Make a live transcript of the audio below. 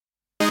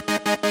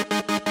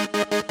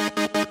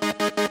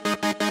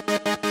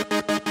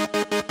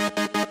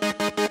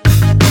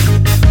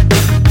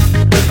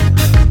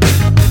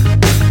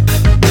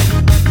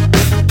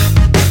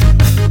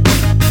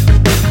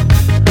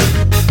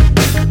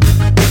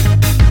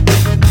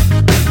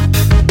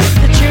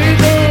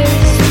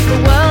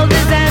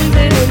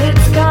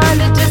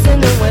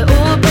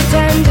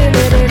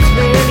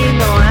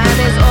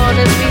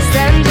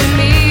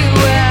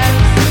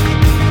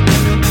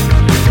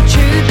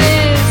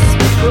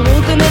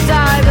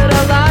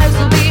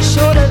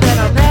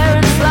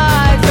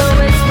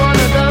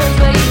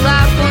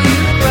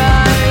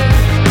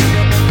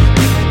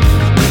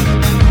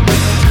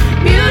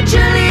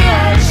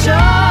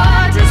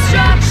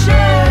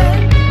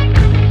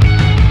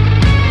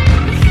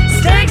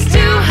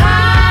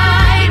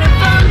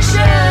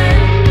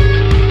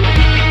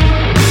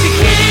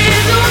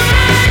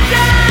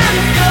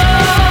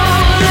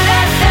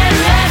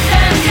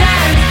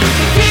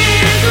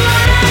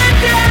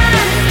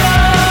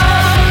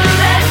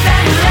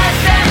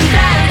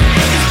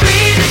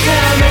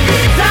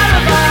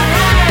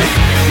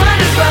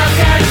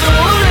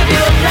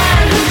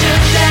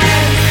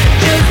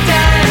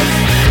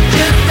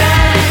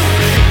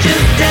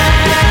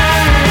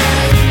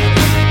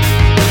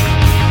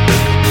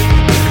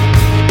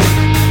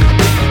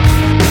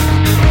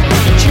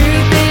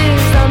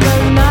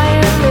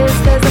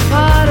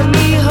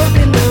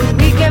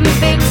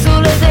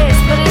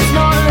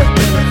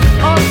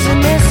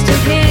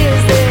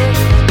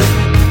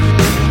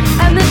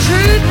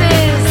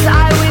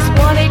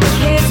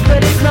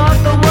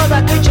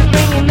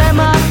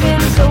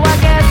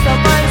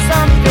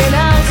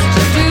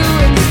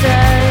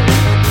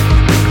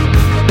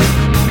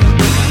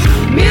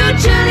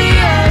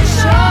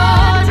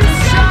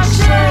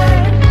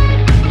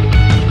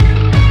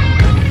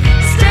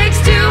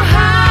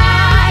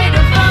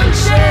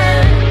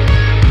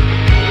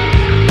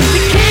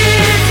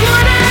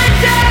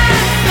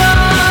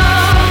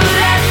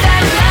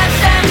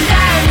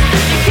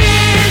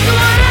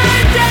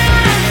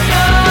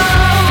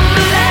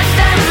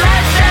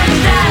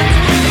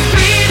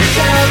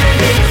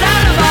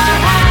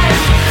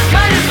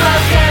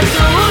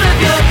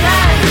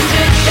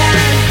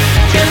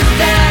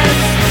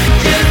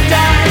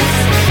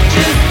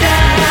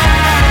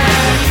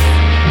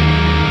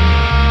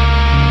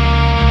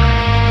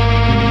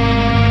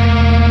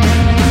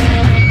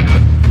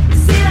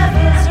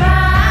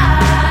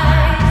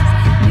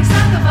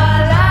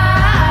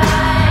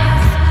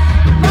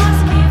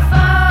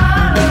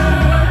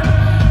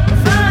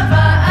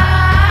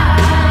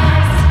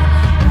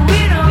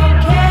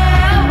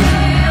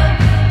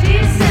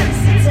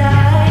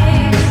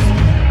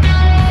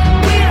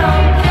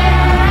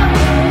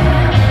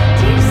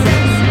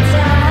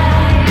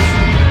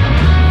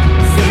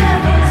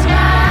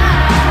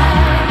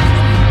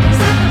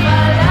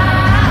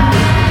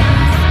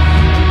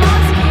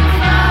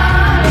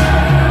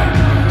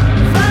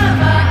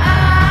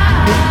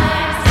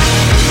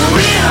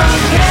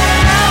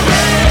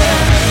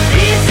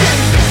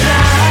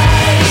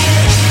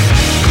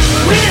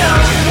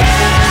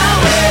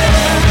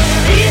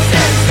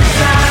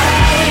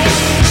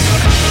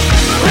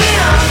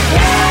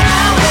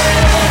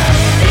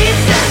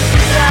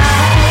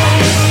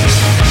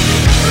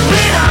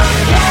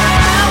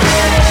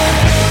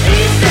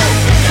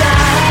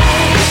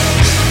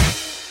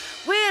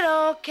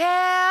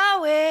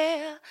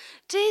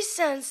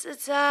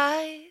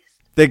desensitized.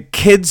 The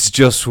kids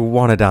just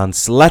want to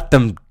dance. Let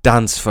them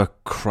dance, for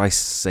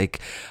Christ's sake.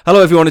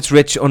 Hello everyone, it's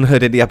Rich,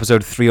 Unheard Indie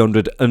episode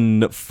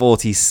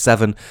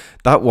 347.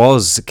 That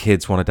was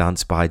Kids Wanna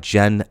Dance by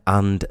Jen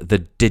and the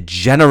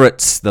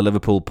Degenerates, the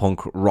Liverpool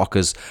punk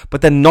rockers. But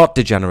they're not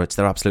degenerates,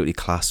 they're absolutely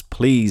class.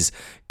 Please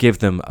give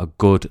them a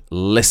good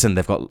listen.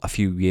 They've got a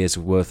few years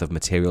worth of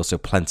material, so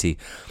plenty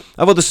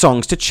of other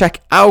songs to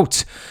check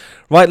out.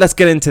 Right, let's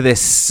get into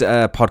this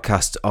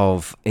podcast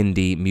of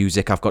indie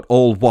music. I've got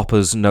all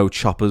whoppers, no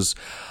choppers.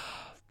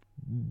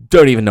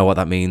 Don't even know what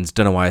that means.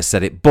 Don't know why I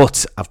said it,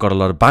 but I've got a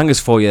lot of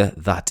bangers for you,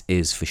 that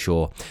is for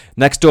sure.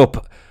 Next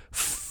up,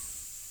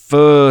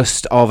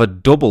 first of a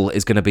double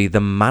is going to be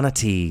the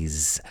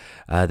Manatees.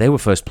 They were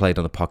first played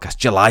on the podcast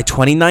July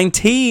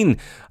 2019,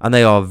 and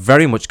they are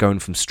very much going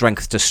from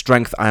strength to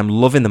strength. I am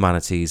loving the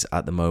Manatees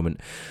at the moment.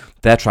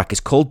 Their track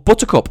is called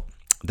Buttercup.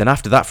 Then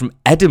after that, from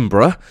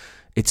Edinburgh,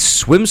 it's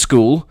Swim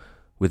School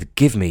with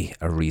Give Me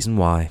a Reason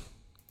Why.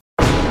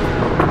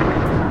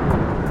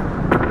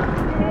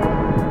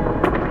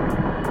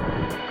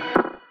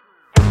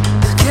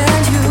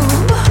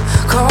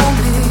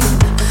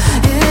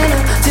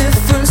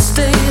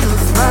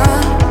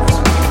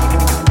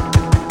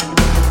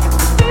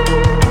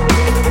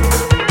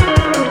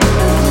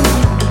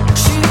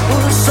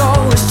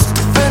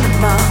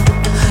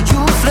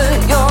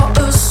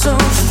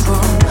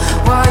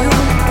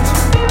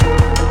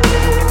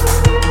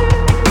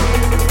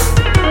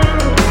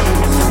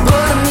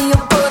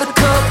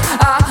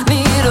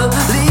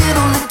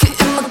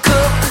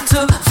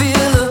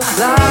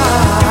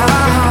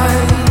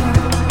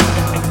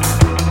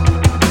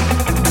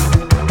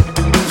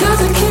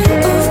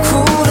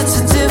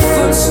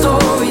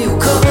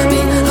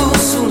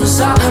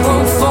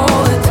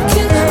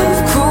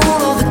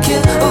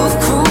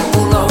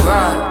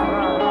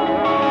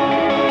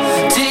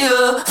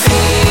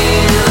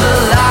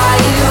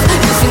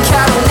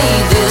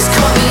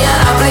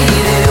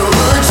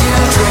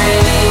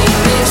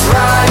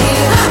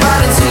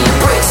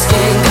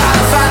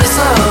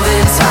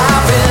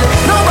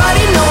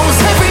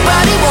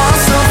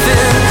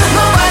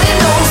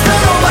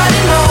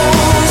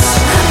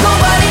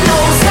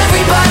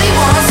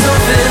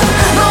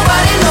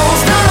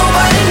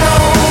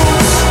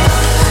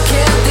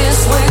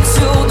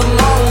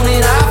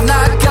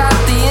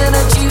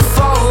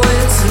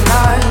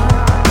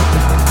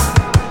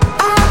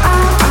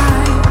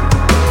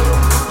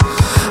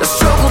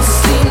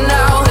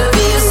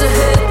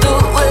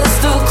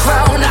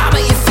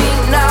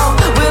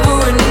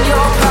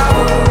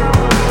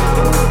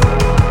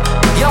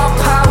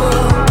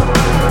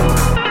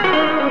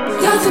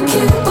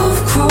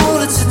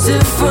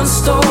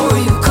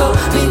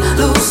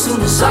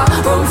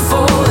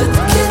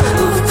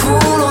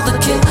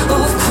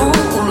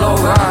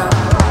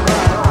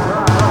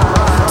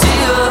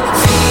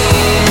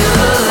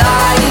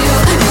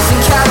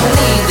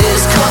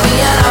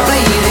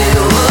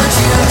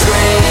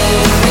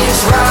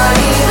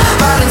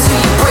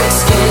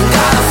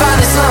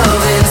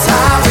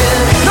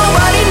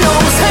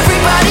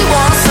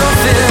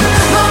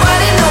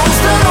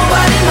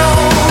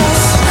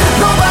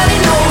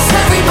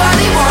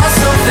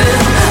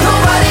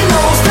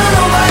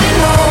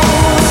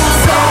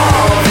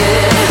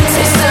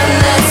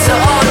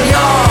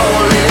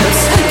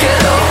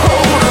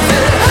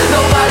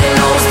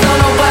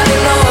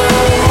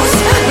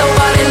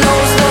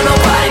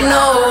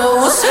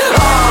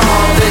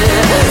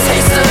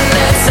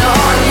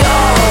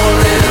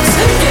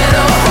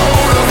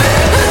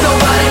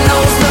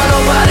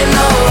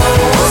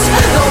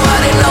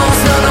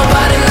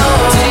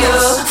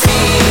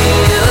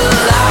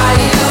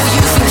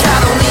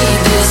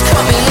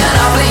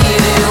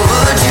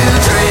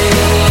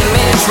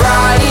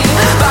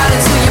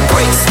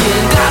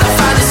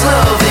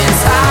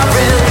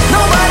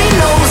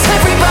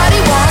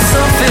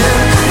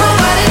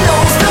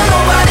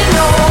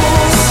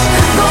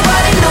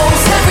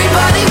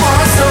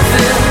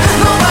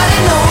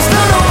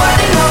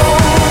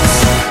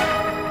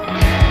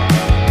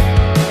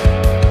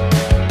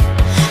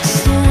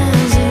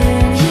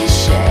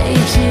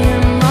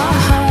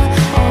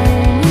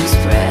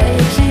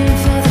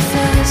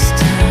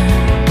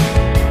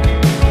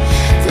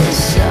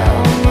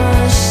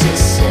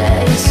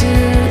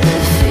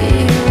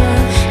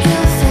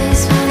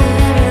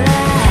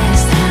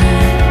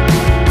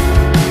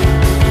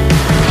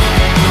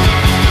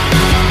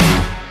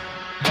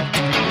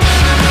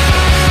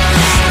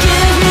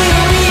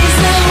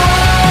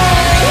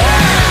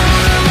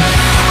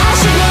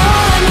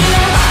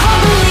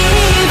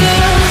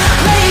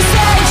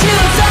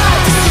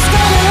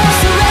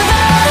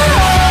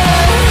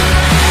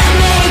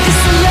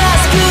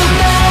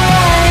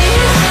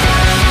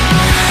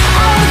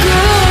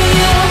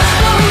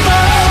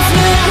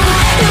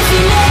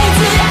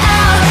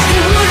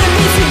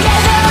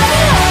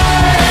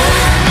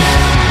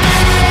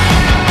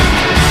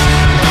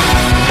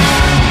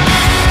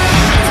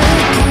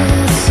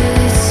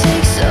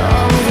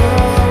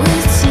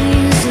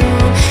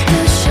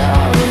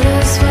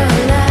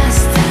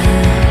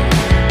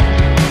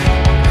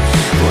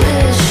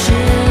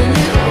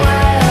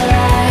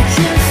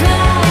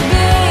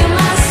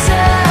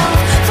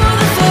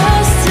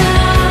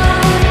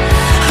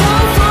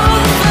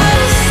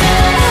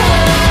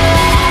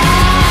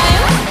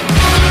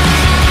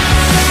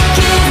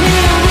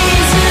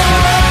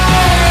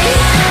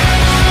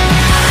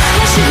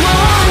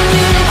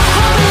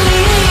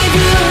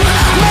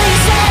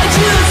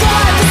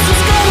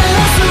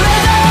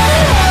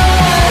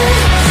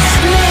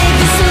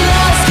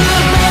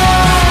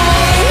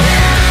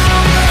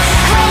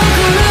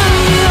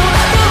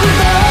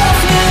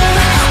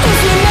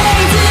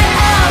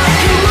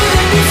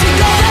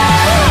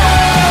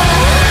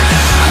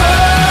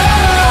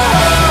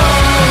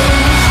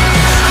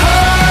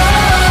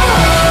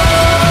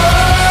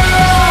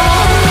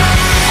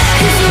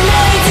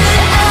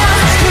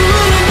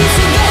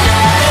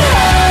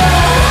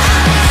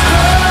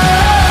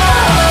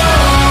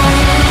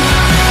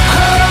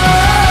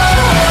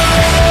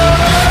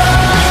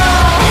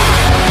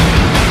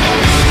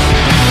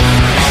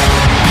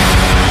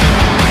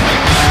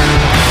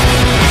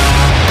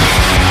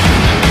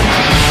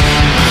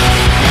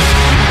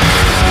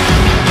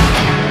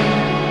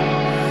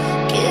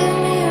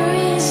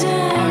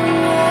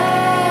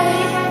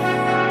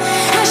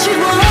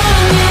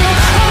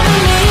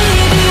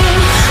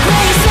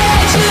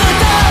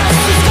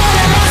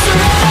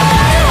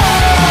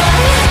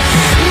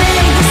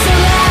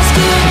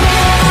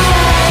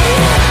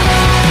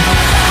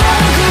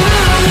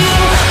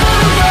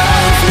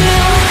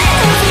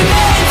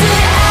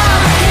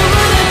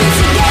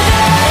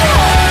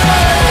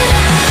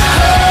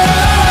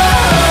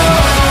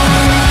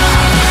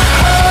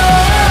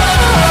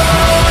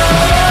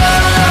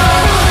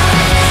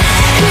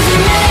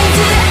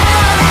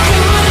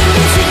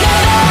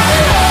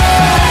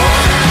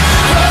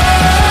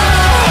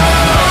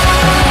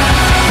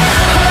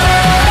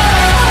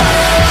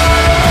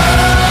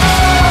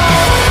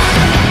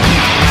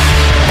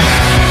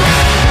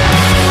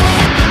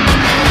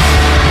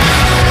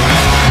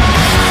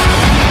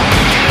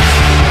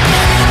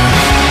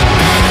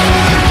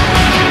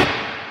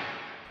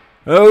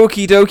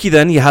 Okie dokie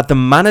then, you had the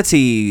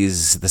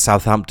Manatees, the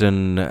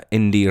Southampton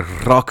indie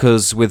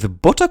rockers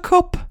with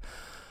Buttercup.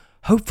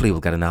 Hopefully we'll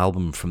get an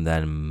album from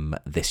them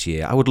this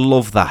year. I would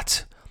love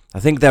that. I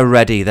think they're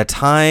ready. Their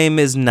time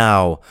is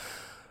now.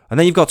 And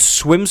then you've got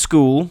Swim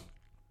School,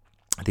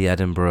 the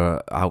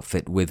Edinburgh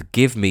outfit with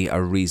Give Me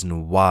a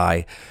Reason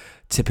Why.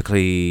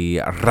 Typically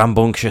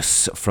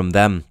rambunctious from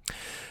them.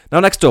 Now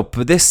next up,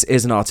 this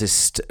is an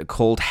artist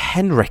called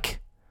Henrik.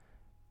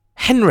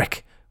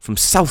 Henrik from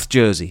South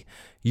Jersey,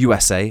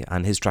 USA,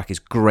 and his track is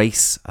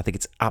Grace. I think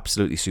it's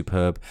absolutely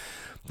superb.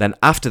 Then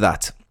after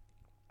that,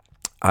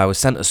 I was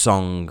sent a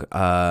song,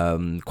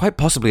 quite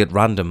possibly at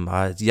random,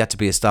 yet to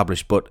be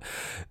established, but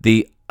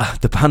the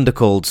band are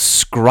called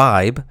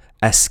Skribe,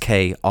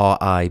 Skribe,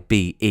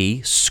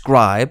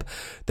 Skribe.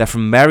 They're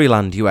from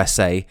Maryland,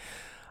 USA.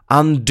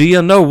 And do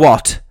you know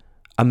what?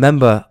 A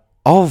member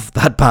of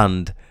that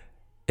band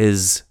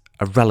is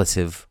a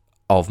relative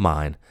of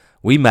mine.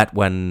 We met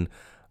when,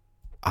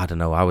 I don't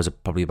know, I was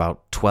probably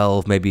about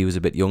 12, maybe he was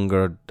a bit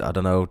younger, I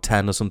don't know,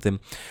 10 or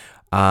something.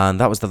 And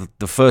that was the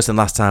first and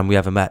last time we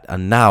ever met.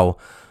 And now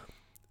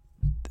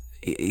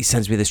he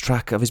sends me this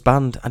track of his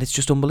band, and it's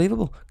just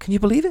unbelievable. Can you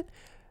believe it?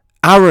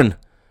 Aaron,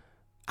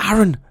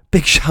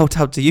 big shout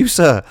out to you,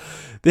 sir.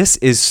 This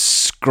is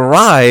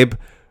Skribe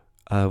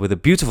with a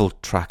beautiful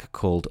track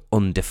called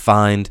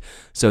Undefined.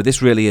 So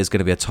this really is going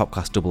to be a top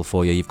class double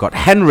for you. You've got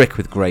Henrik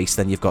with Grace,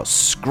 then you've got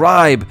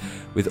Skribe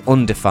with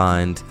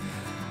Undefined.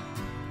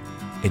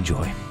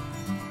 Enjoy.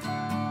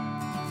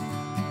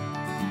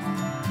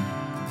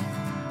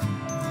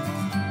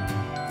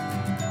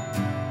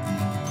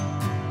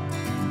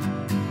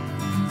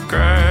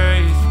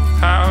 Grace,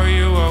 how are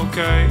you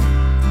okay?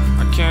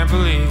 I can't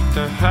believe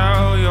the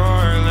hell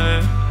you're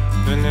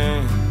living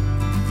in.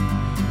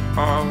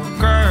 Oh,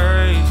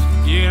 Grace,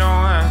 you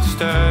don't have to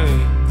stay.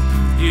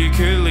 You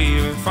could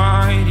leave and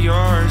find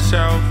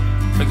yourself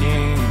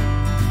again.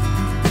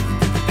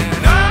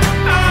 And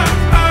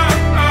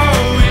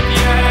oh, if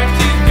you have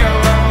to go,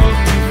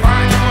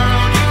 find the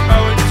world, you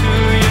owe it to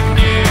your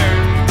dear.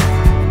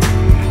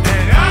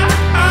 And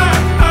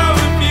oh,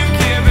 if you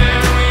give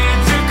it away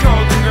to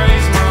cold and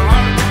grace, my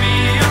heart will be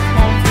a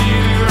home for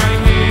you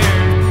right here.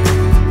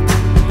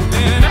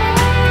 And I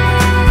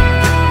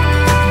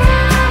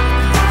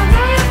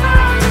know you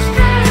found the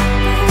strength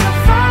in the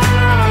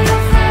fire on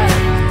your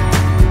face.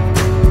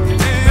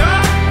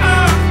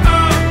 And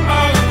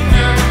oh,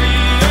 never be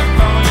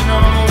alone, you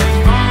know, as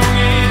long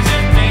as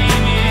your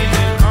name is,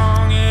 as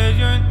long as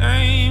your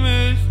name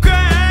is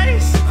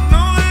Grace. I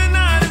know the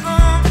night is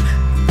long,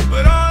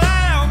 but all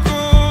that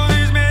alcohol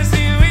is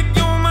messing with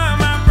your mind,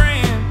 my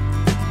friend.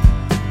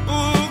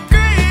 Oh,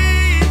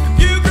 Grace, if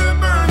you could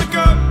burn the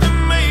cup, then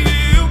maybe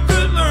you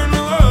could learn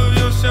to love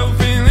yourself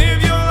and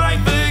live your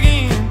life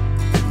again.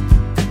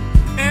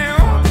 And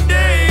one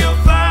day you'll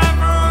fly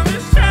from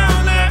this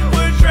town that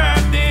we're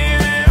trapped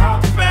in, and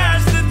I'll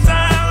pass the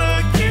time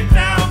looking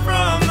down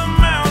from the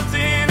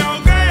mountain. Oh,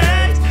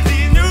 Grace,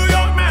 these New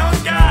York mountain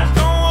skies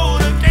don't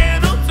hold a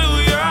candle to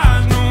your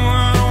eyes. No,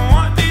 I don't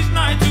want this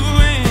night to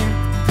end.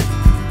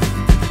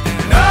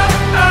 And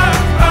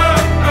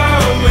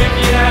oh, if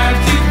you have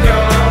to go,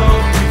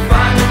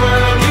 find the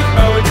world, you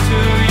owe it to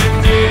your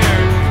dear.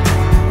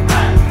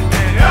 And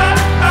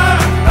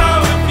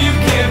oh, if you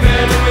give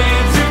it away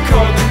to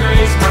cold and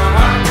grace, my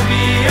heart will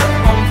be a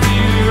home for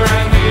you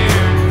right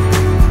here.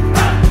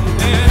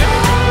 And I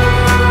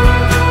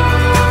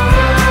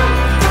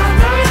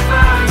know you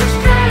found the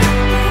strength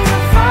in the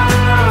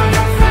fire on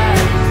your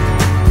face.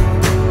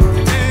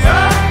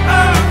 And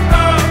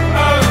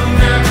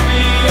never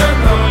be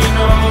alone, you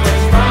know,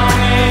 as long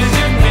as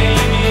your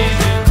name is,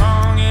 as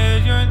long as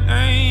your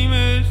name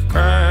is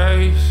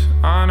Grace.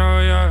 I know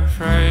you're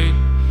afraid,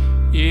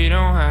 you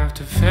don't have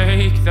to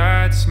fake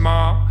that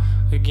smile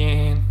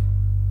again.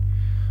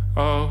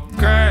 Oh,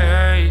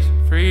 Grace,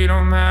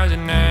 freedom has a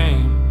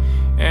name,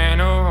 and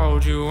it'll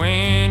hold you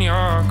when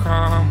you're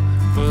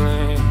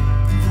crumbling.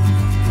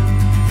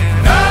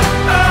 And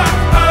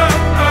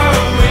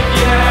oh, if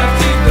you have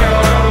to go,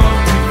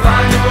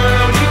 find the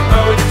world, you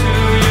owe it to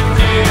your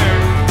dear.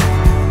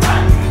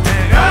 And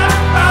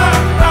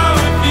oh,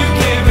 if you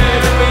give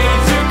it away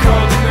to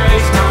cold and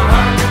grace, my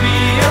heart will be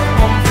a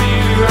home for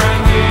you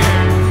right here.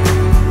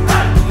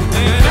 And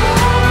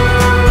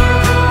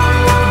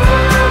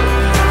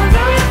I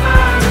know you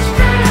found the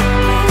strength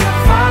in the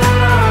fire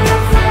on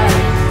your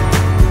face.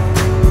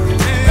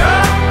 And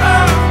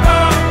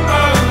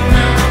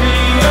never be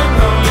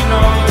alone, you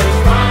know, as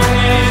long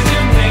as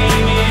your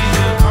name is,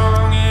 as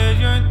long as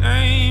your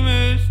name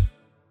is.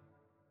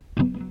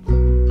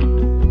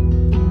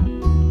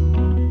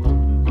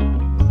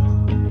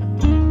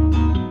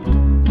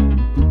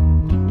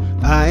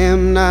 I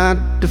am not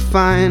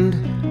defined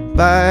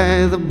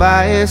by the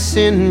bias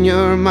in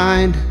your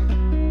mind,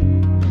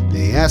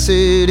 the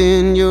acid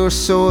in your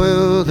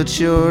soil that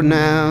you're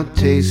now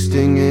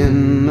tasting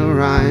in the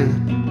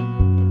Rhine.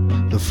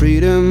 The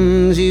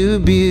freedoms you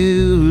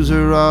abuse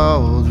are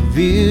all the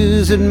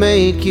views that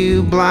make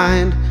you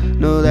blind.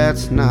 No,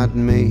 that's not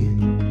me.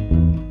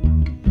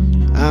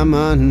 I'm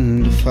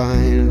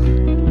undefined.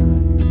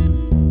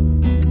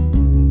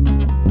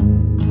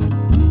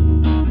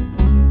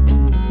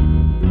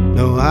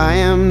 No, I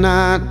am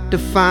not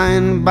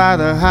defined by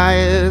the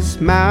highest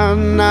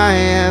mountain I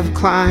have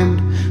climbed,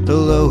 the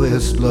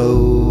lowest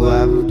low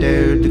I've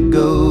dared to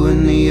go,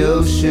 in the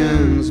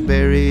oceans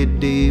buried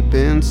deep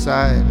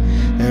inside.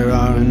 There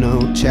are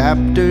no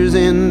chapters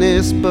in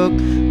this book,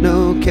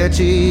 no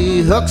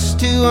catchy hooks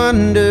to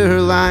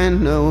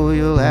underline. No,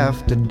 you'll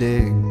have to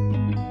dig,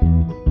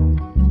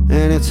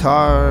 and it's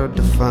hard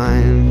to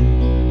find.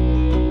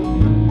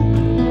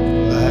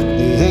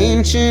 The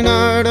ancient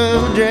art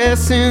of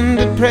dressing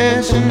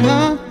depression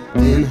up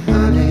in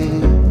honey.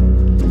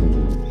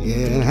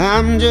 Yeah,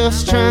 I'm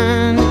just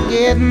trying to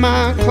get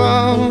my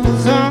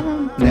claws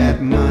on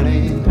that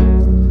money.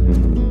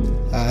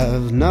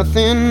 I've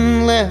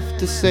nothing left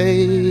to say,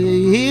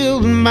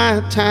 yield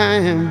my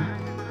time.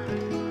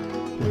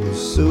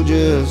 So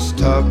just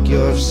talk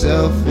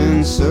yourself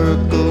in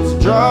circles,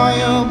 draw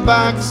your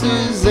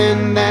boxes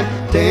in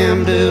that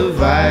damn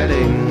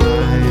dividing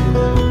line.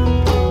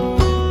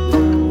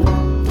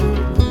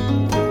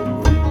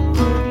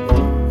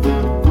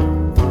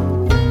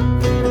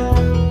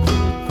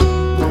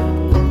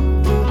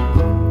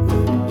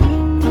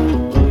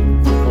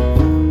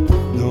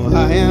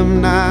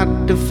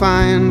 Not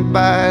defined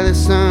by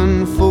this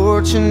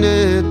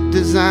unfortunate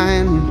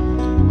design.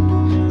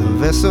 The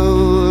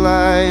vessel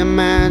I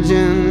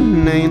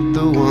imagine ain't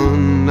the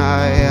one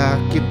I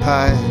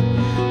occupy,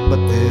 but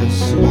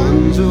this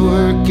one's a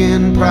work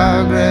in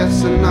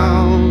progress, and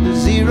all the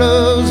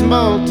zeros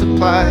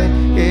multiply.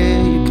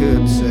 Yeah, you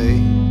could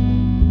say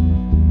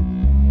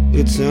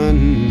it's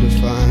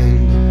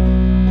undefined.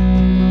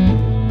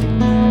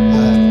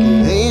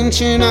 Like the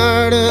ancient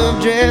art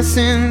of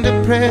dressing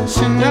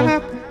depression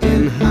up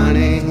in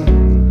honey.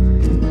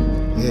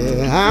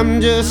 Yeah,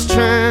 I'm just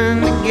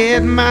trying to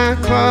get my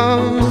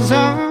claws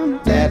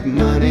on that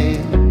money.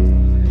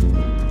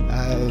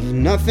 I've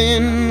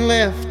nothing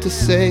left to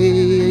say,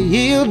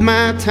 yield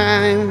my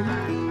time.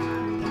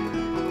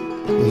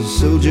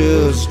 So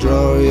just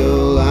draw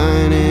your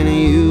line and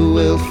you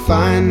will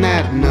find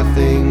that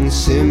nothing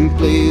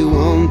simply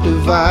won't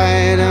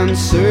divide.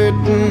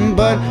 Uncertain,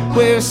 but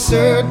we're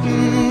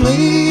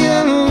certainly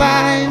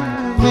alive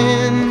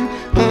and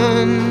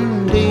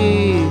undefined.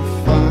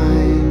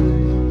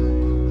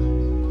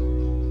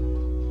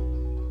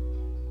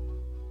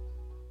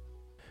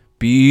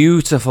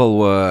 Beautiful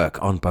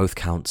work on both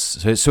counts.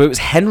 So it was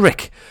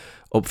Henrik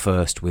up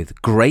first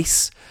with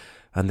Grace,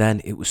 and then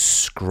it was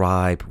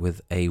Skribe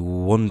with a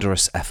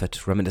wondrous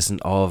effort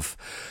reminiscent of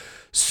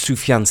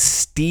Sufjan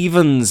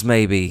Stevens,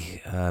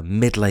 maybe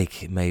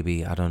Midlake,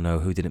 maybe. I don't know,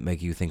 who did it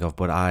make you think of,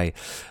 but I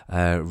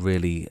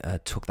really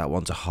took that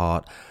one to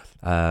heart.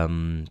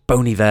 Bon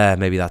Iver,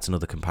 maybe that's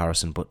another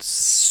comparison, but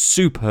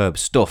superb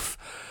stuff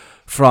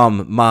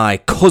from my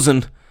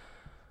cousin,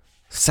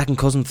 second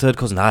cousin, third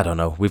cousin, I don't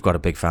know, we've got a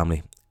big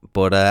family,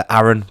 but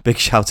Aaron, big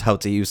shout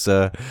out to you,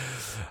 sir.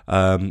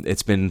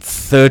 It's been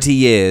 30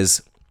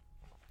 years,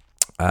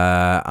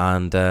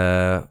 and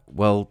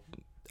well,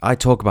 I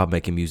talk about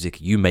making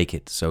music, you make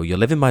it, so you're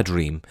living my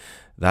dream,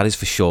 that is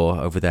for sure,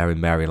 over there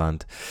in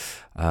Maryland.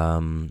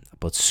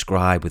 But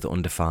Skribe with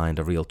Undefined,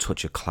 a real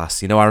touch of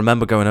class. You know, I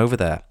remember going over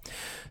there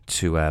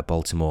to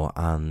Baltimore,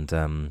 and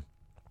the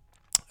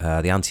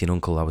auntie and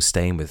uncle I was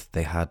staying with,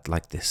 they had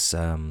like this,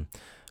 how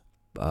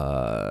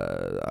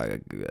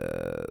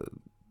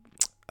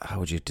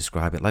would you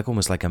describe it? Like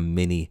almost like a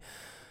mini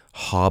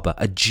harbour,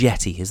 a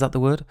jetty, is that the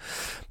word?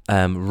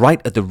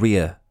 Right at the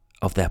rear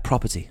of their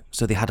property.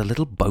 So they had a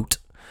little boat,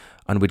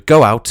 and we'd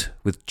go out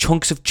with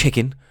chunks of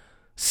chicken,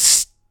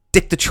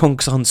 stick the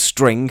chunks on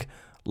string,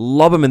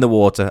 lob them in the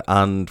water,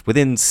 and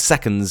within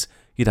seconds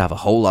you'd have a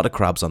whole lot of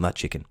crabs on that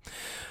chicken.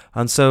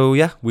 And so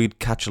yeah, we'd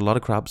catch a lot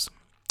of crabs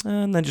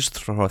and then just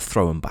throw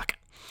them back,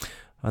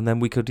 and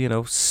then we could, you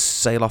know,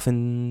 sail off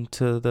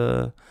into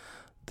the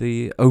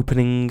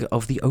opening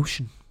of the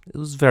ocean. It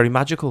was very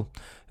magical.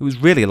 It was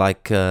really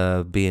like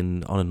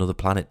being on another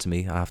planet to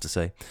me, I have to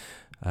say.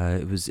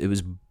 It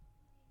was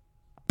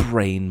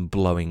brain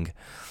blowing,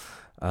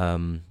 a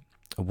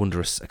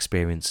wondrous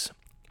experience.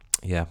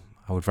 Yeah,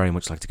 I would very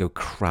much like to go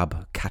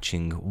crab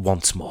catching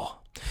once more.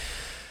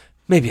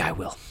 Maybe I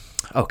will.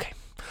 Okay.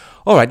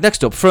 All right,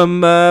 next up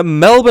from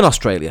Melbourne,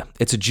 Australia.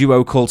 It's a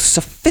duo called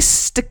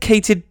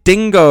Sophisticated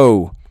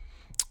Dingo.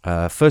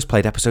 First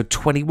played episode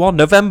 21,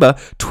 November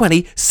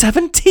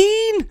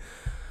 2017.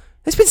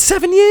 It's been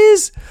 7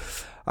 years.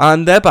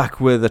 And they're back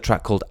with a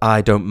track called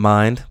I Don't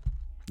Mind.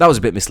 That was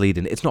a bit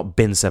misleading. It's not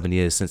been 7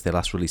 years since they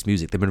last released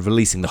music. They've been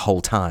releasing the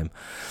whole time.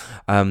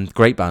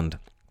 Great band.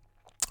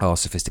 Oh,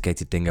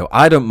 Sophisticated Dingo.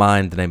 I Don't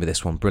Mind, the name of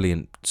this one.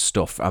 Brilliant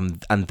stuff.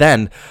 And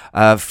then,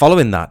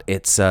 following that,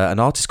 it's an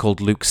artist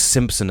called Luke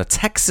Simpson, a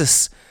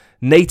Texas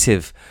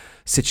native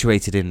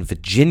situated in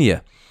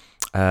Virginia.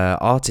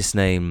 Artist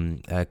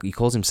name, he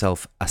calls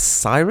himself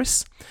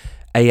Asiris.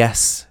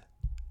 Asiris.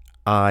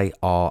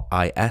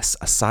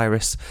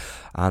 Asiris.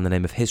 And the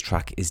name of his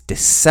track is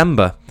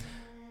December.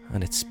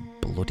 And it's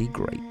bloody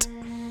great.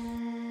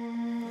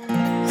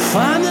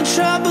 Find the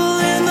trouble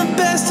in the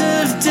best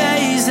of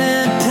days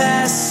and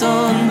pass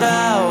on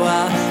by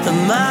while the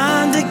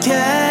mind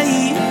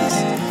decays.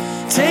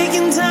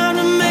 Taking time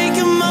to make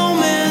a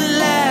moment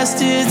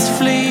last, it's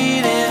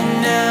fleeting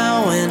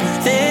now and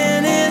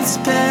then it's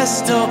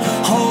past. Oh,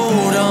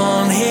 hold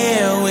on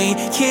here, we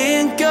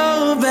can't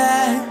go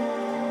back.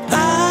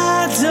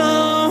 I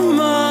don't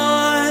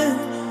mind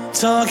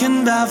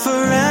talking about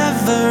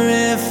forever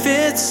if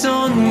it's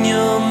on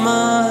your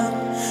mind.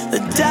 The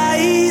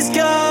days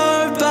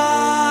go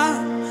by,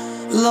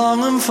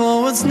 longing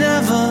for what's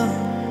never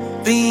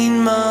been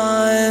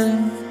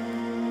mine.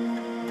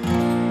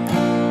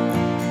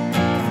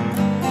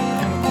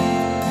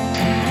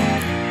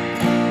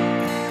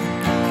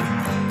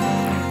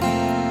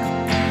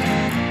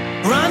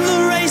 Run the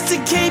race to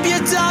keep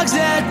your dogs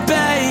at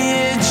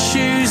bay. It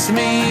chews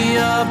me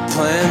up,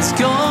 plans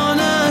gone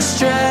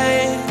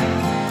astray.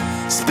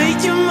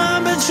 Speak your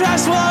mind but try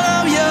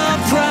swallow your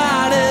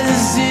pride,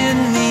 as in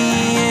the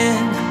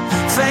end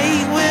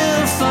fate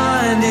will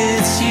find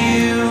it's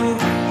you.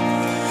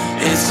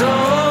 It's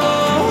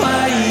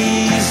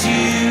always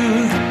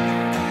you.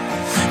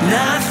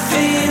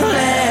 Nothing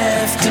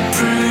left to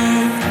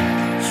prove.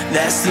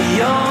 That's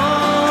the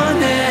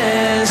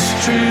honest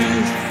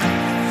truth.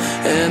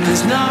 And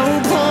there's no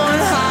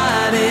point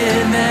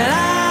hiding that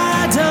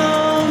I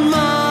don't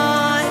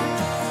mind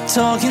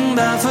talking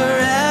about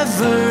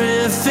forever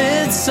if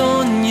it's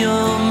on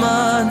your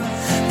mind.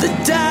 The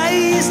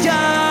days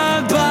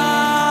go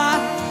by,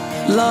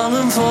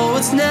 longing for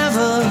what's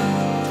never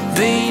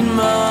been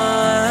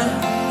mine.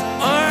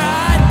 Alright.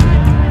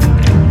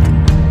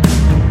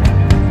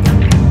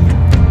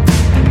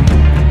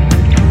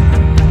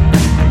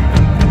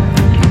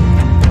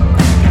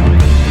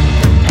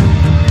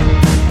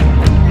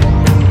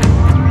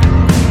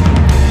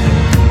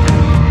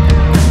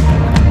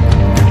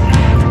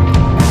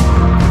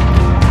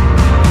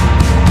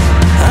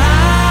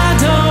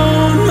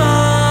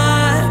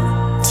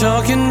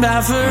 Talking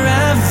about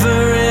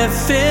forever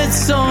if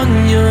it's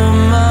on your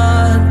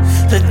mind.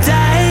 The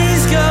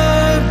days go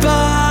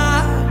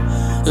by,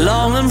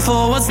 longing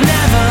for what's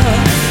never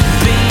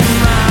been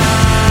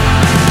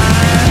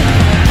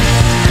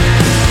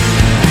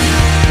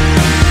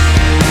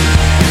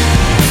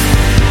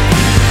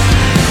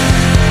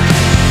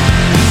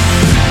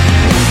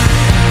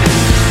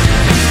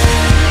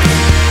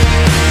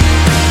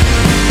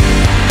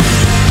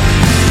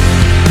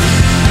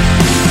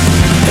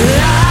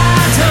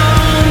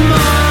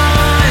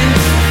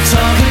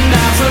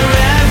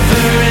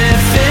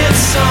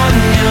on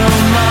your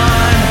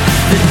mind.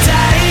 The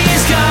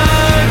days go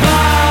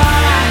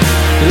by,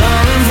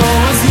 longing for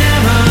what's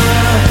never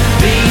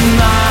been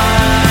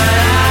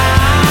mine.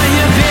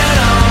 You build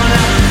on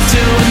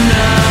to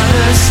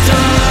another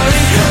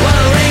story. While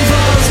the rain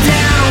falls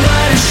down,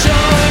 but it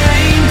sure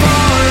ain't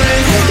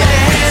boring. Got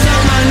your hands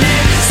on my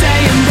neck,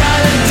 saying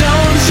brother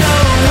don't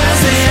joke. Well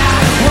say I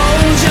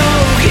won't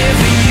joke if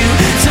you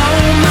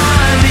don't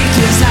mind,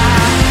 because I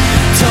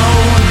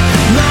don't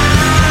mind.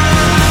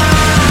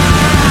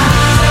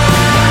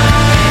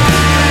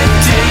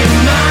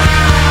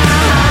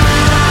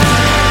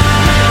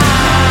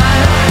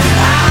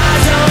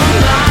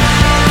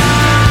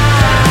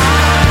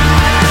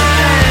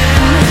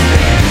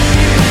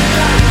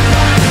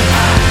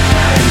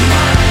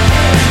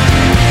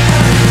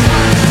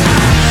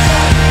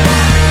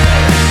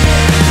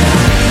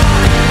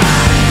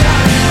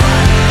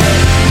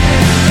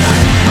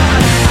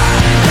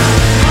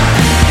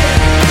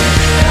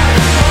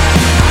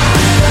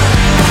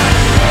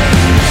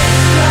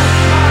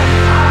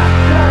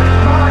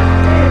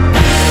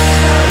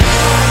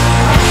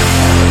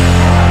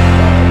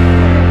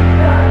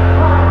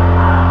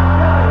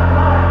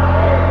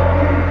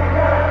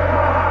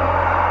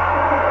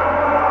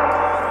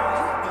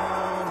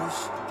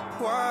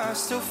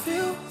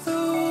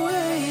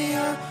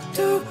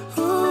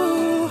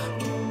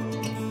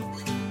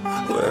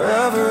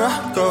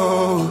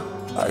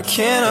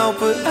 Can't help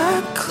but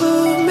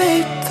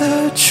acclimate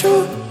the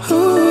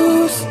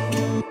truth.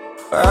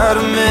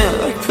 Adamant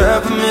like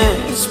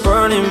peppermint, it's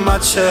burning my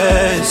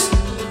chest.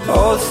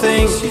 All the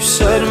things you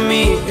said to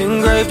me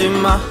engraved in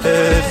my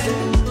head.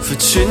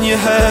 Virginia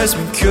has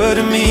been good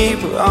to me,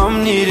 but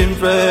I'm needing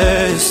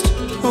rest.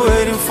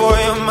 Waiting for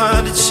your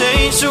mind to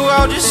change, so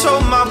I'll just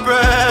hold my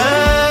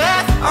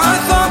breath. I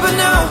thought by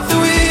now that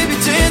we'd be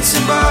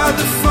dancing by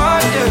the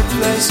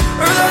fireplace,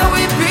 or that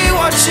we'd be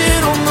watching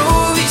old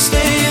movies,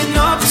 staying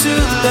up too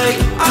late.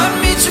 I'd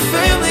meet your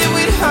family,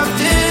 we'd have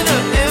dinner,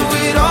 and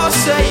we'd all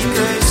say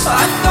grace.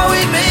 I thought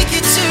we'd make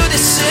it to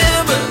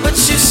December, but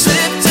you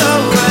slipped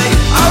away.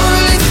 I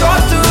really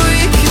thought that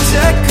we could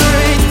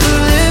decorate the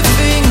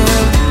living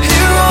room,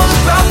 hear all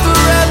about the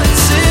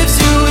relatives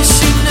you wish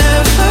you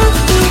never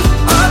knew.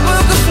 I'd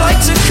book a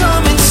flight to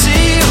come and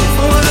see you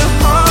for the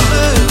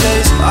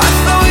holidays. I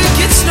thought we'd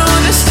get snow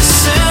this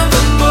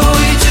December, but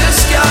we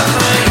just got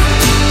rain.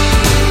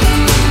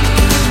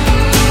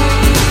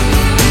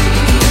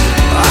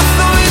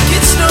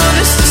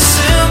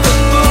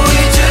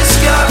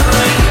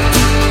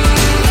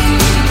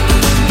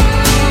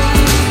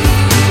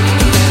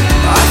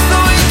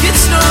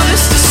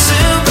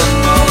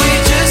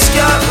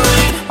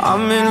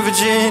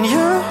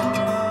 Virginia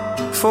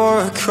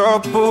for a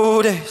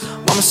couple days.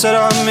 Mama said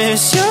I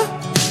miss you.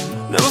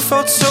 Never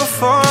felt so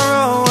far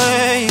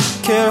away.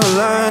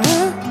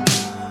 Carolina,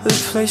 the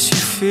place you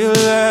feel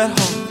at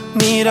home.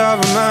 Need I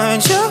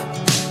remind you,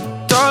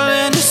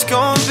 darling, it's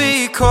gonna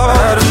be cold.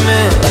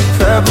 Adamant like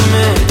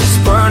peppermint, it's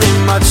burning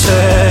my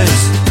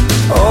chest.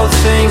 All the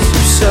things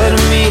you said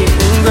to me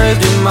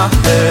engraved in my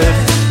head.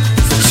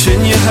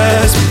 Virginia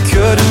has been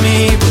good to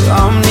me, but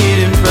I'm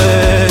needing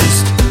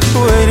rest.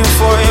 Waiting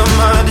for your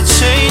mind to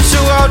change, so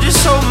I'll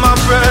just hold my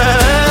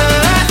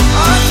breath.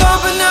 I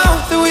thought by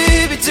now that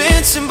we'd be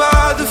dancing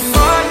by the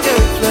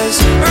fireplace,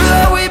 or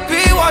that we'd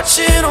be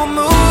watching old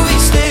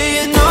movies,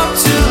 staying up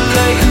too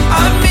late.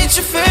 I'd meet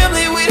your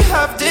family, we'd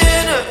have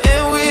dinner,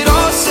 and we'd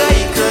all say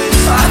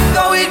grace. I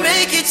thought we'd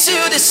make it to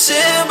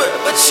December,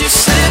 but you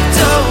slipped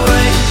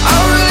away. I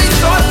really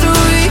thought that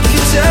we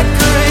could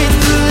decorate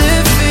the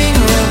living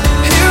room,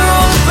 hear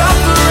all about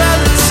the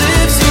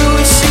relatives you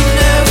wish you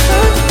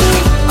never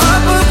knew. I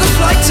booked a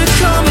flight to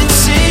come and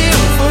see you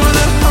for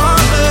the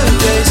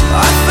holidays.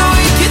 I thought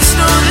we'd get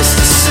snow this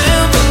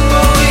December,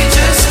 but we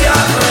just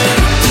got rain.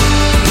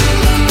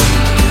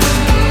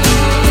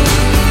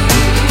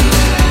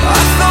 I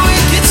thought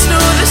we'd get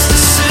snow this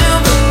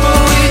December,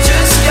 but we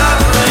just got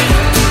rain.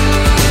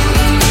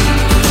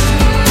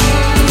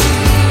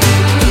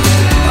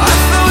 I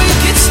thought we'd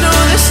get snow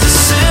this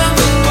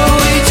December, but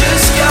we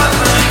just got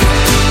rain.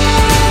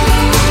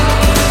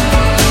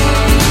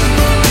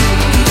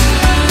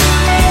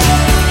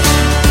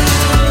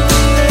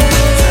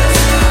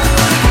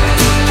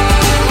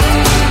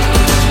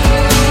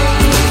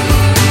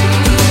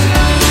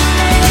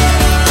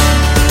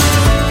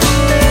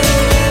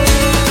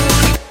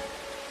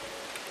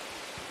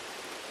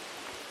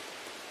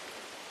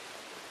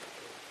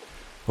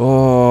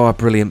 Oh, a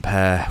brilliant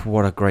pair.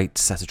 What a great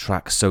set of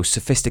tracks. So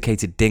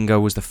Sophisticated Dingo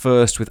was the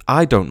first with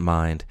I Don't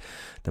Mind,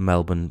 the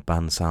Melbourne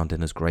band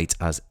sounding as great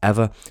as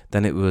ever.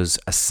 Then it was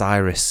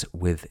Asiris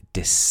with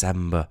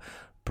December.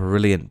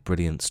 Brilliant,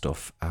 brilliant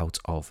stuff out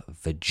of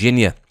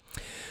Virginia.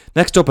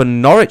 Next up, a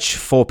Norwich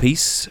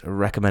four-piece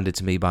recommended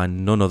to me by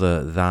none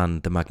other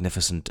than the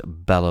magnificent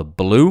Bella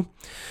Blue.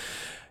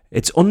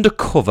 It's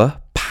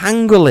Undercover,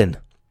 Pangolin.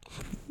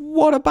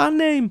 What a band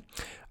name.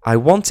 I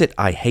Want It,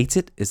 I Hate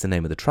It is the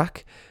name of the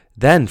track.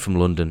 Then from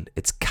London,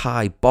 it's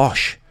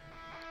Bosch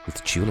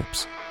with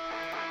Tulips.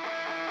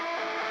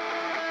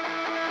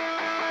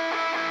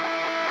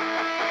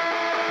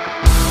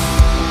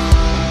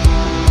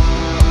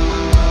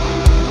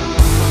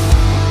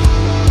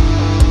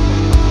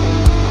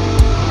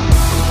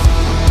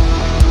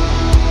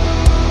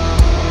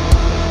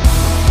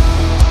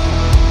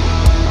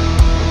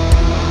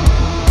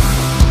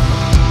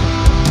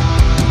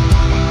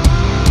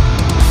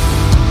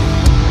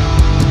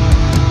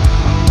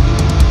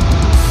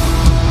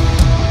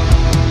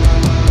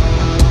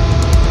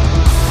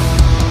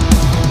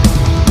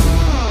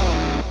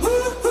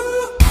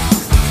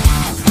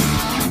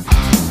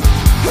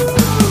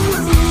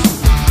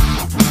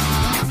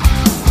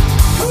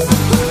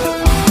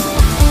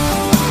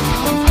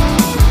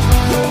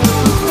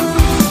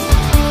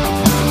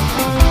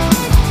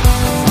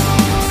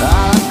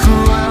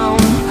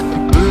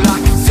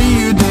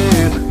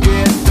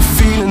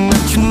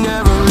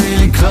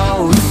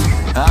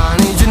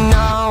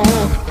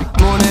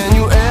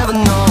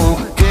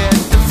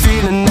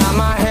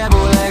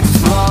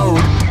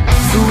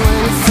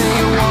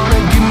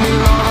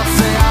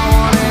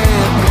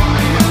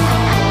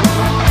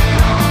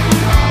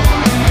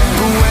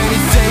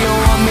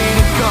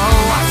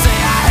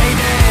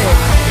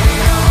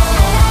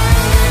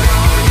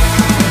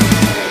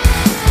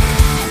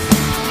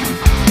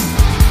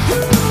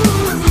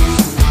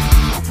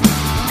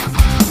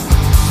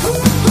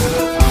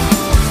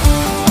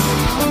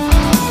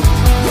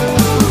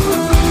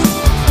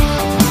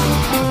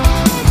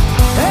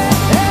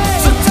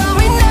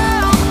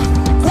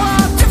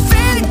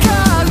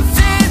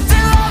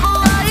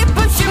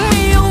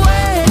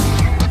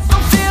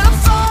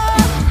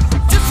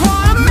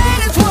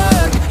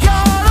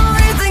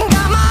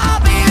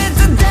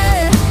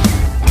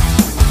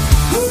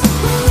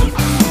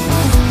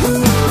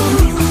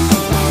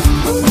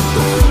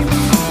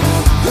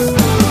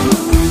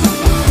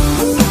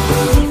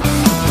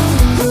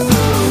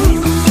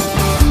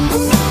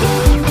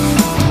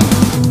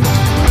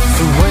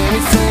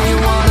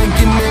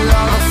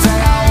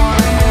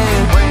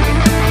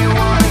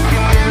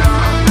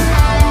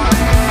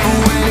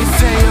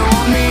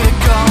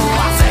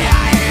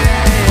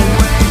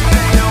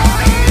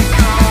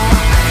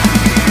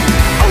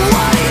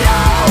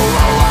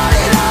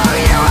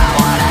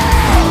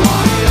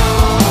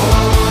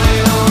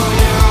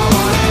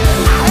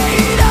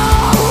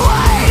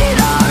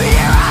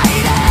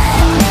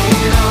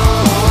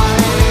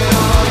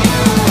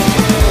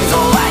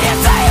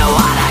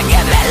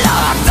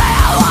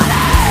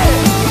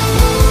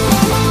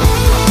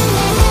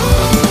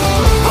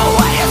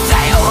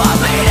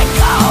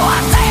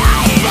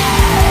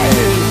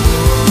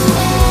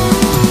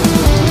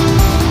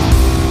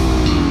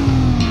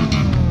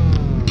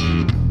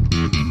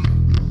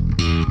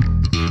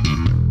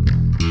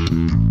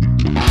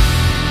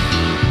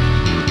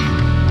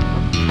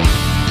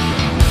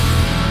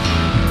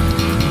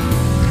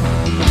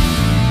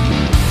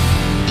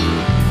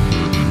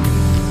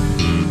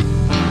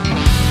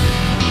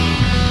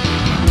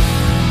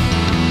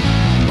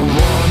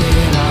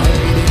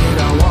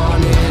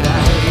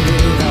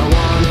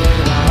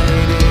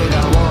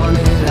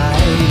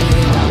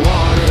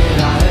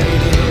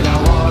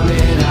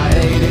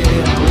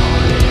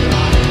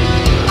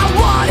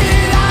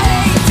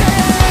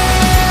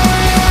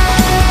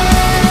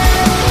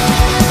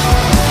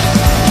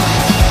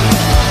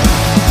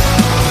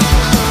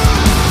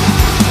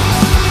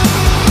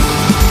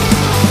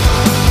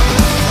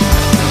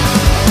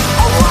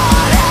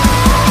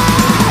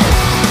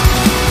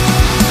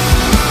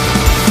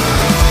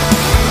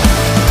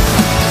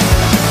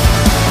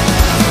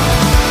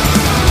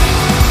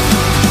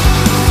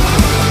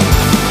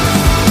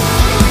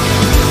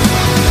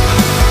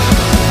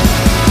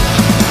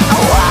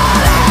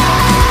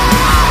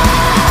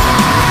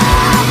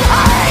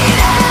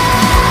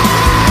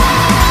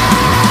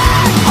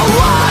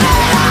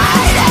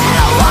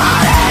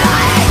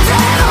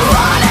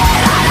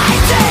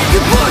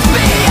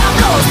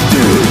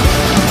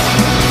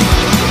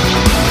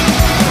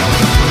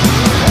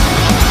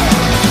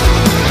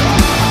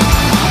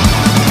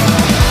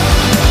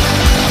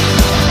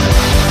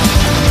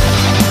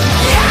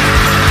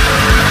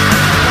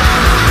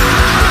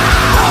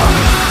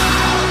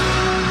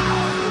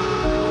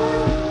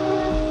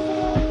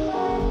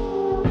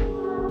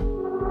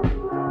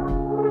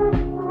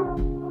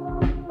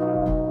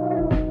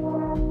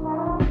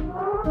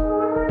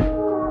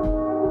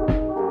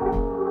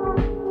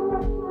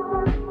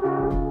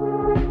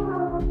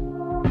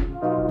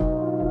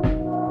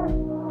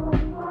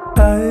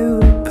 I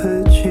will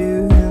put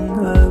you in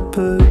a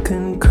book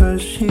and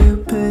crush you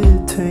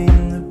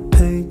between the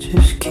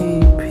pages,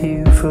 keep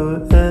you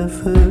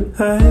forever.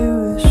 I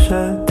wish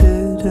I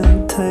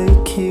didn't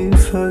take you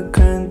for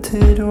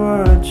granted,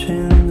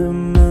 watching the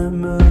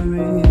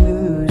memory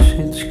lose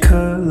its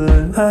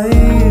color. I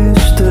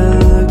used to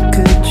look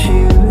at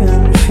you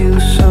and feel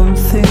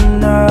something,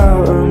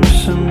 now I'm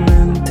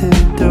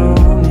cemented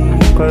only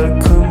by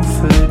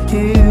comfort.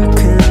 You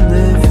can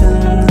live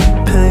in the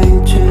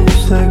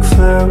pages like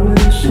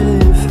flowers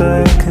if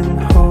I can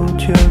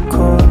hold your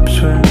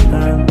corpse when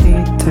I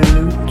need to.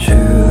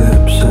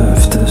 Tulips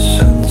after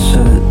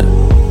sunset,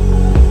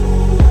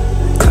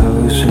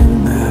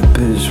 closing map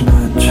is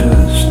my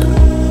chest,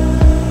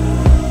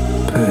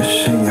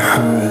 pushing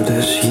hard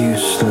is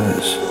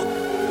useless,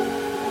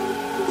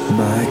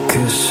 my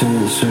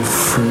kisses are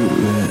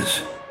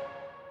fruitless.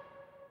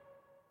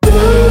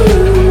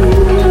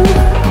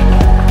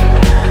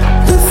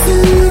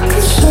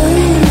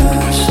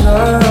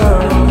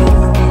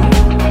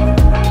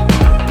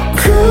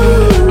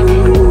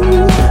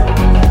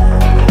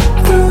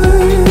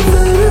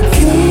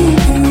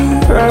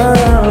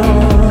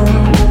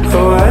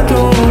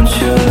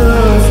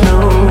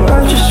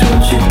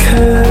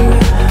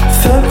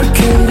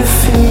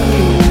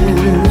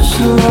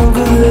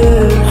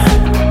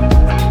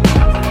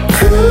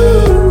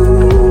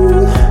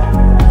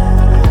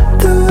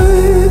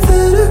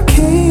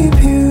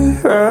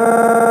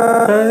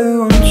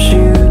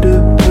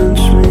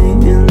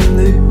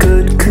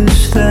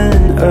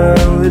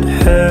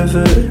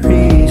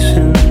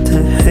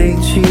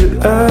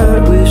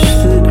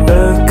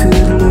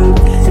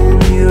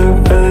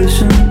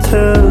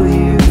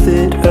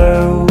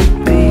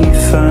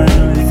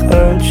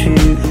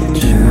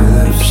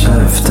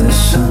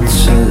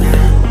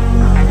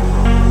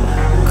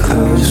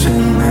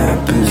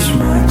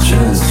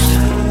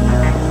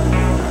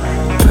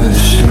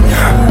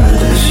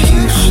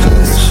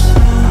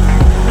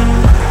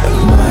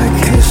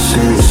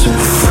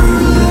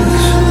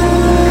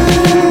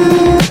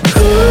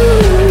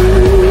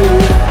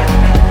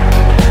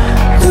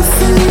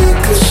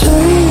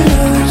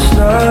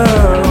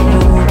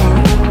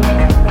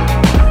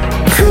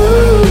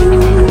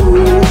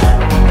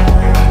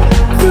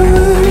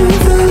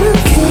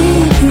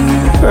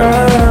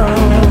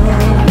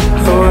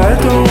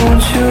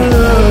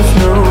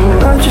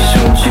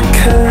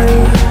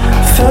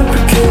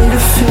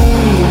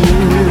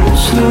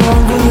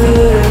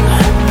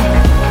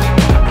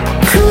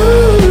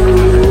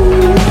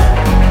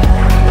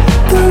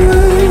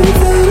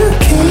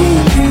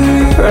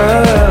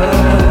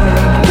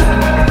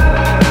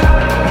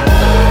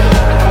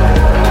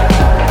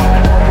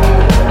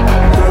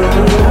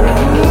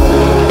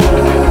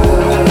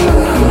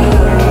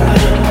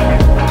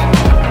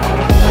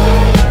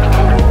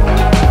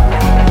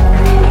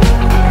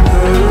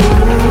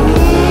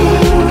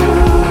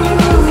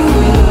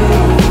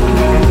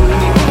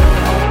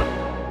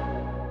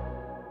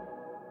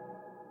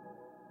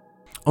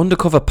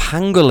 Undercover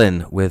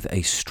Pangolin with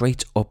a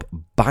straight up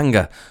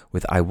banger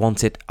with I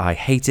Want It, I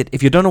Hate It.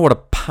 If you don't know what a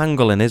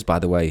pangolin is, by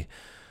the way,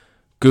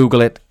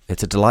 Google it.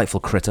 It's a delightful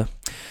critter.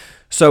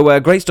 So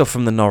great stuff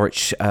from the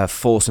Norwich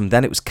foursome.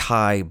 Then it was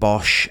Kai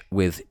Bosch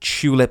with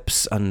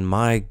Tulips, and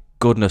my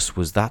goodness,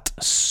 was that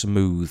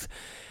smooth.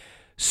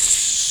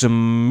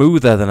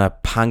 Smoother than a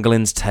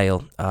pangolin's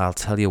tail, I'll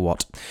tell you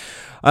what.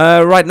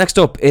 Right, next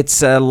up,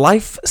 it's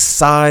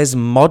Life-Size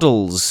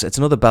Models. It's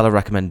another Bella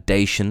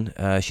recommendation.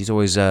 She's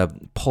always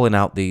pulling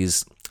out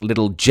these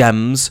little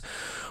gems.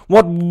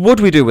 What would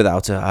we do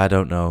without her? I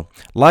don't know.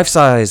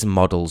 Life-Size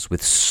Models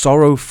with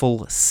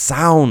Sorrowful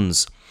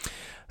Sounds.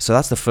 So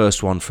that's the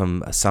first one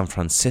from San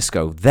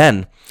Francisco.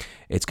 Then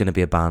it's going to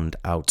be a band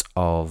out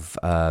of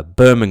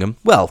Birmingham.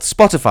 Well,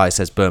 Spotify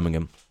says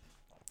Birmingham.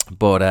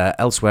 But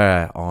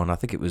elsewhere on, I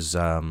think it was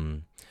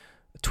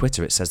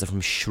Twitter, it says they're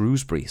from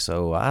Shrewsbury,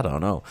 so I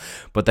don't know.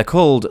 But they're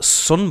called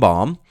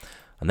Sunbalm,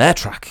 and their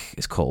track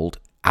is called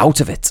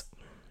Out of It.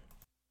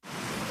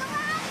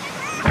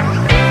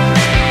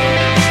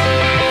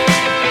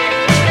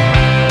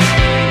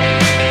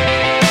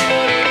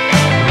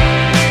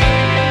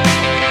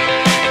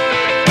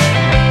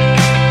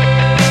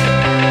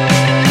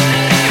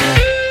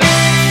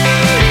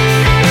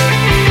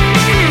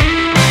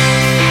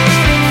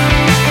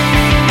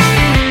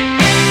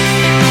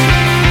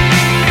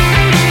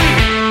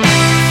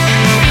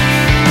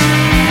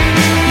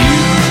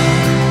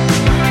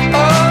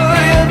 Oh,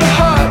 yeah, the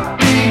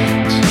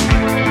heartbeat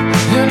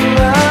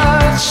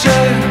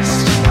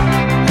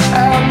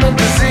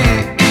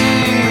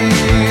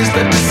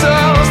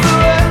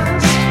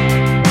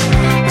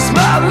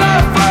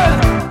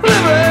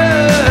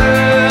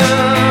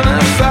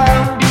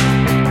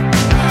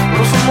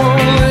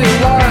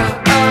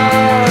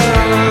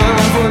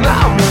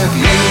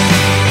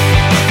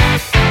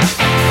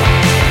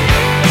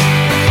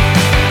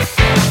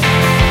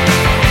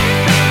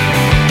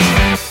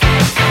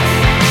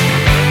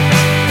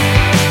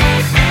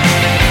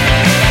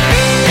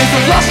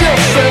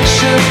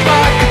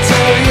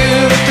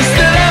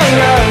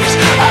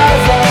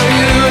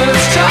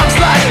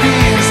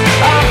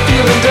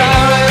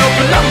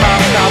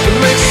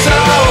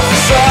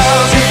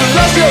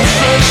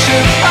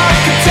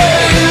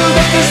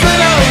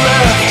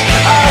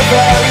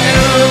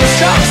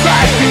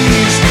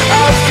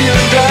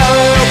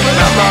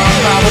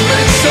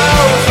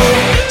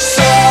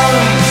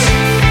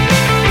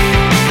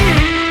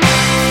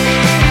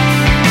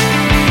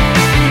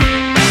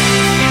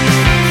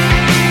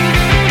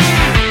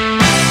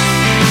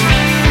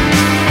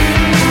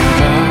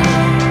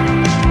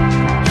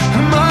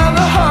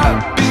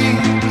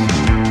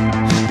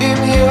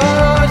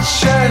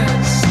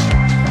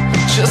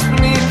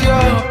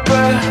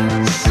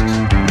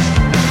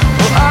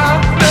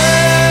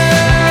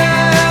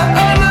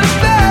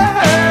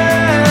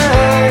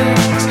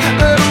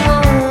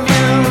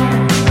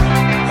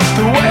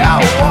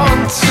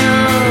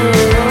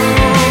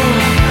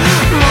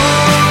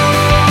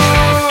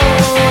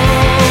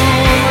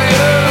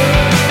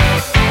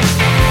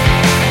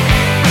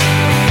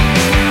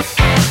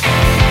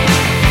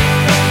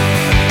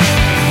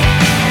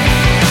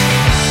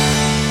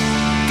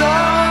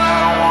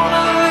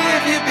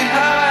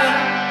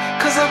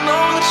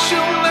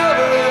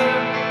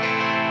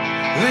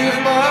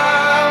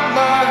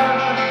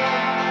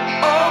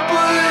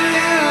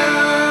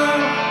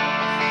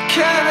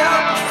can't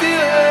help but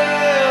feel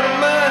it a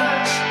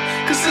mess.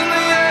 'Cause in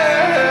the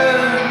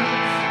end,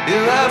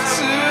 you'll have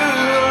to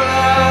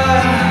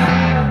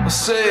lie or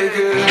say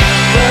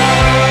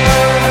goodbye.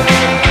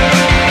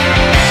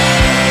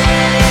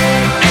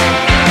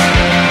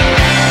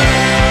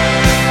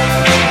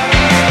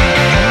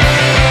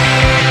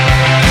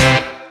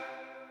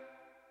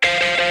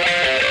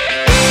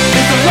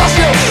 Lost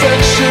your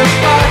friendship,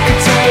 I can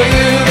tell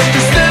you that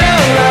there's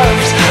little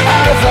left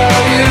I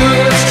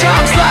value. It's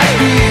times like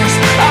these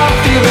I'm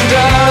feeling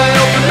down. I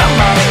open up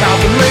my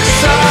mouth and make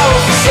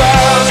sorrowful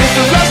sounds. If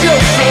you lost your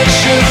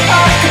friendship,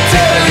 I can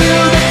tell you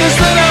that there's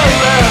little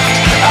left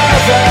I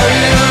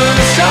value.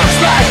 It's times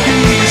like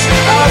these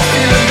I'm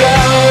feeling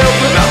down. I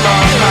open up my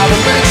mouth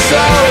and make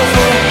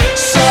sorrowful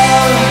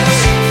sounds.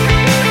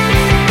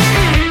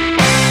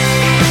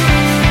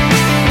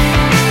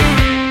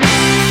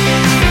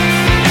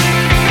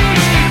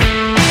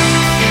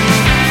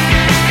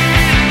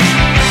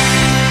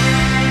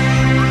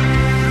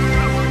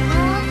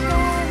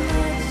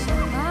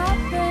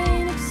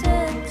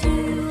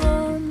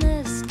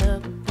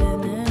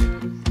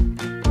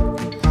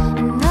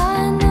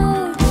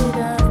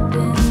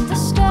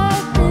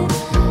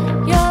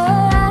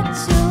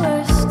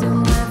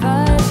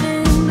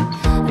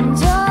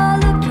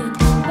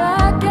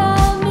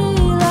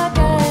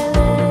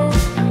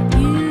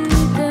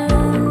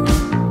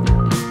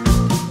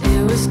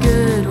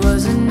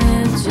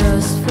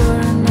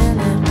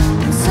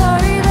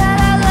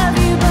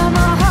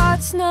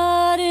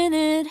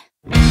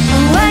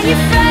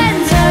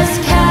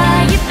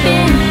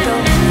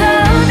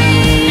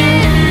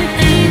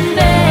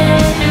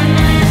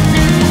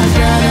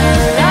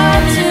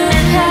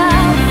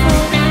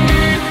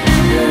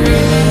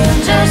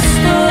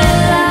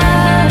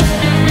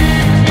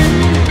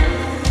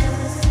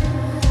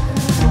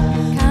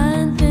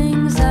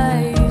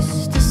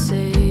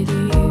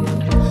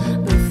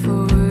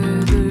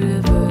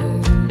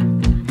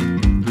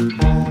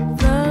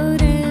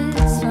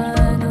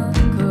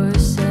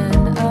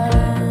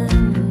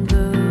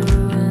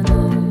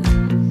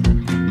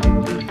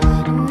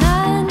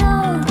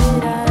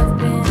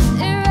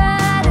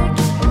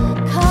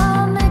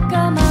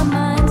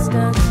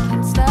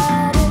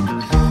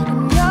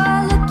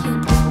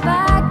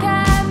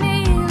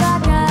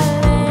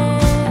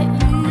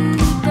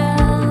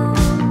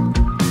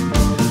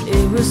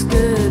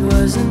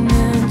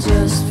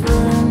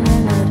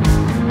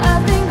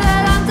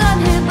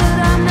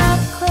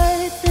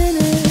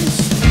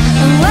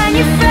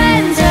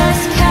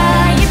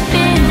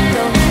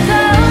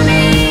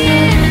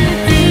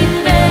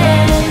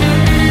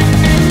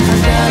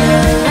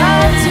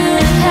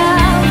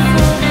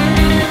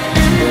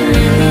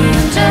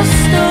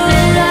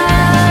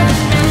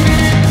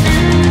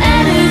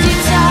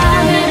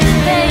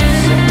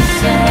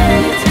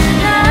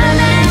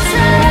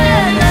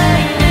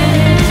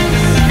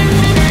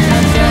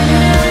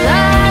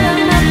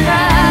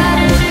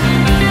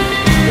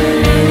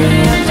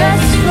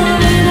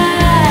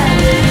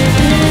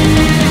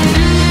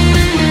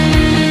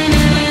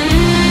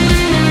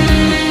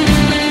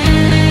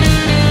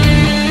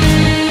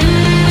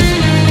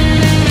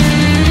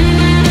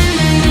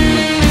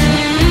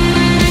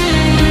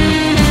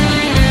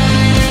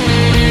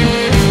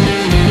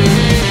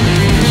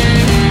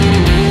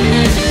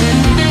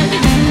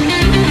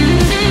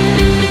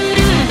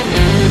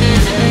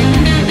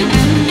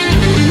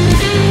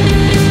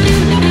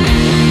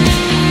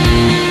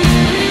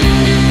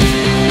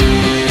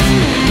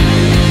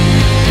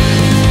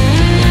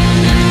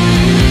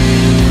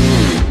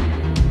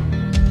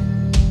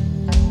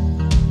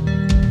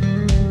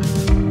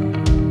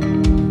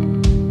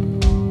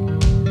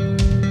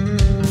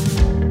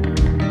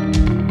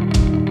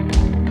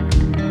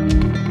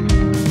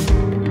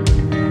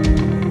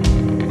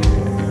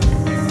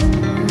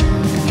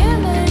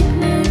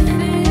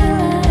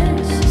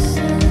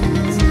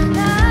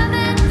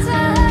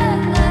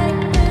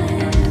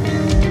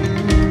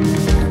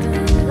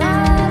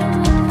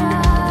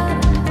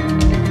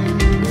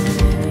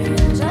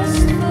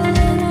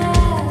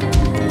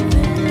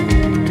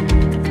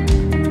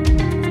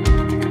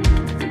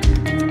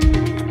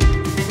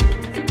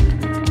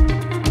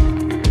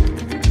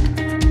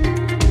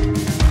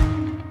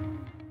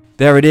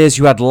 There it is,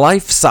 you had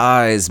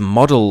life-size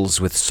models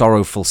with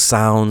sorrowful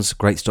sounds,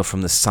 great stuff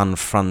from the San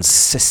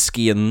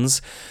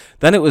Franciscans.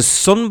 Then it was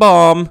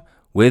Sunbalm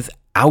with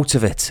Out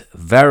of It,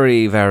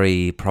 very,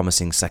 very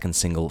promising second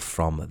single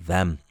from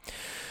them.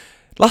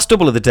 Last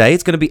double of the day,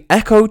 it's going to be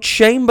Echo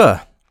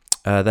Chamber.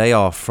 They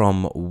are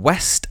from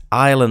West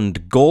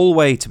Island,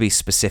 Galway to be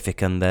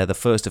specific, and they're the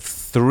first of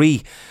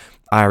three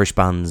Irish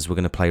bands we're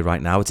going to play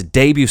right now. It's a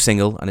debut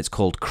single and it's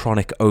called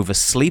Chronic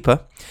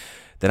Oversleeper.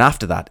 Then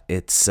after that,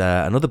 it's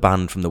another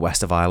band from the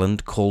west of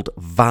Ireland called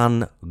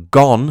Van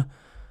Gone,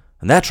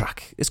 and their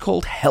track is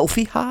called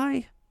Healthy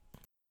High.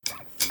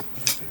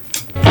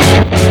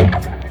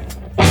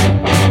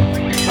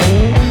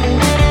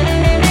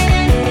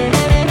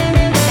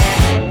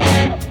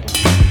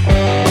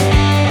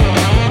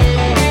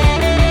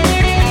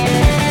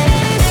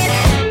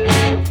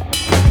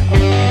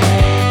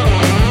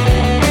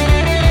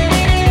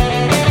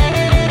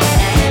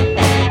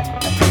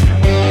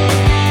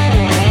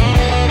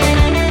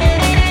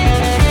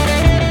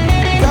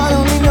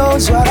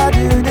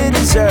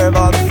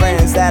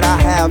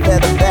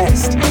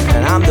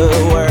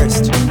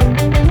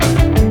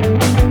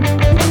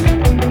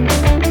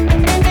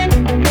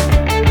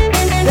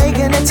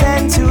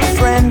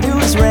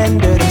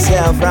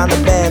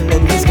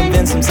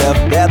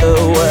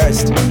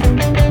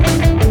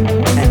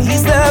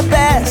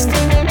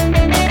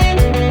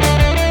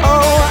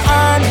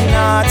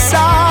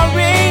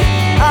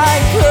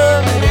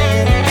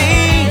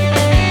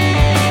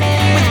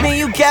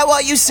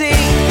 what you see.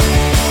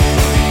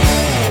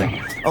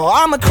 Oh,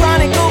 I'm a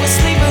chronic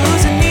oversleeper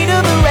who's in need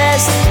of a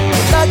rest.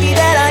 Lucky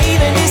that I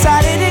even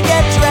decided to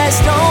get dressed.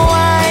 Oh,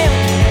 I'm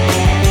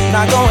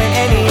not going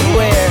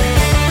anywhere.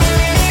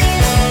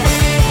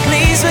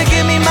 Please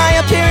forgive me my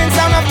appearance,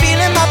 I'm not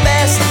feeling my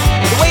best.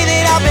 The way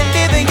that I've been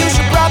living, you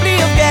should probably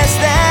have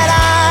guessed that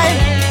I'm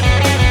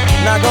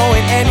not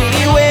going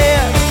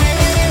anywhere.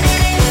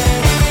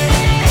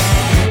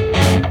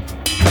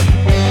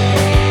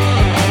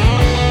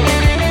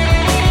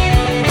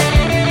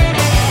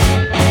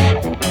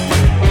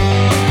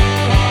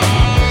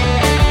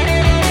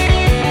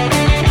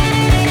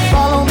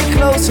 Follow me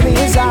closely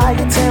as I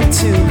attempt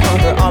to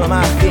conquer all of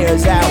my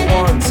fears at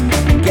once.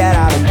 Get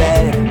out of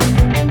bed.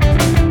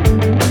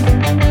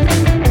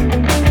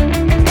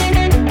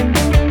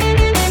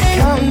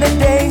 The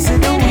days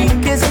of the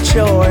week is a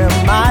chore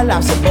and my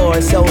life's a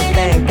bore, so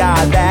thank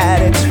God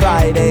that it's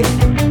Friday.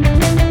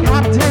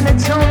 Often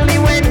it's only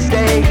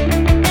Wednesday.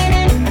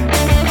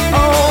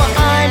 Oh,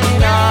 I'm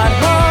not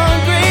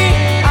hungry,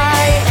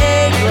 I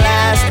ate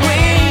last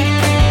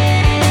week.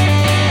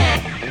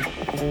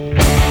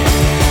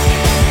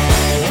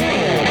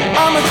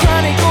 I'm a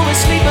chronic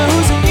oversleeper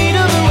who's in need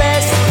of a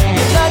rest.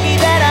 You're lucky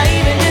that I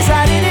even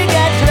decided to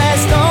get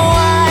dressed. Oh,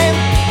 I'm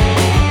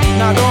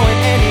not going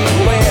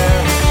anywhere.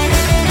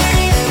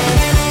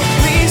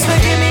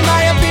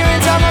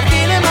 I'm not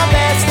feeling my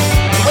best.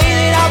 The way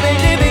that I've been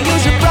living, you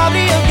should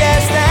probably have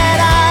guessed that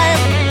I'm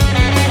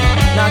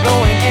not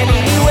going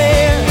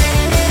anywhere.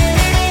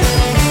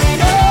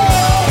 No,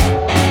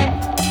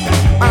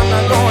 I'm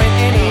not going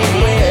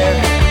anywhere.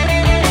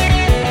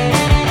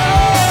 No,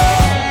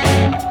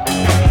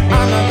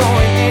 I'm not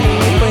going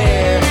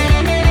anywhere.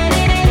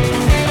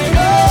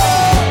 No,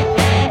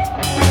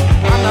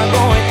 I'm not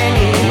going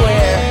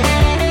anywhere.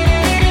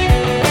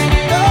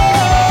 No,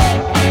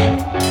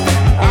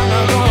 I'm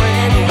not going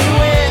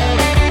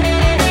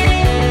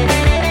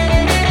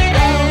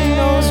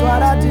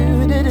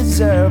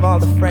deserve all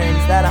the friends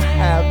that I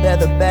have, they're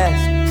the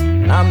best,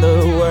 and I'm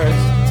the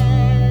worst.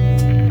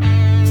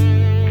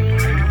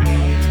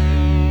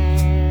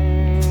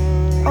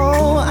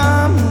 Oh,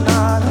 I'm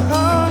not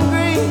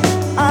hungry,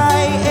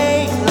 I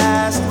ate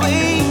last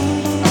week.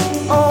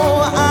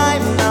 Oh,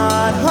 I'm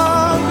not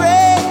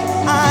hungry,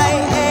 I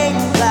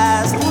ate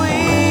last week.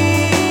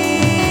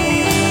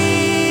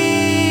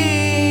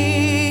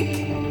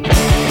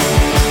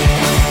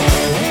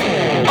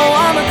 Oh,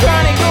 I'm a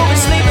chronic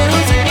oversleeper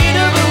who's in need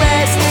of a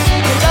rest.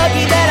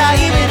 Lucky that I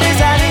even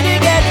decided to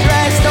get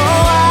dressed.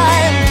 Oh,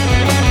 I'm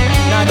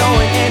not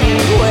going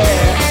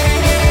anywhere.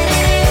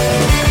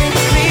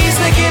 Please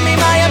forgive me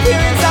my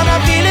appearance, I'm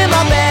not feeling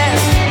my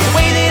best. The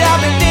way that I've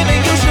been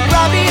living, you should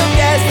probably have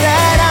guessed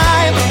that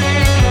I'm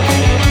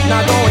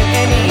not going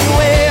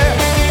anywhere.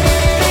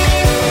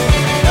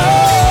 No,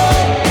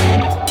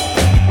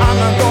 I'm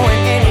not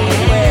going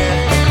anywhere.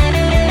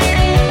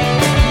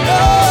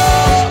 No,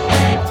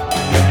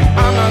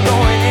 I'm not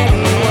going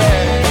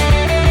anywhere.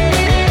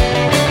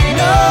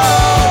 No,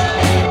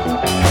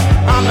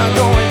 I'm not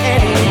going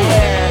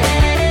anywhere.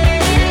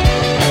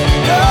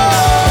 No,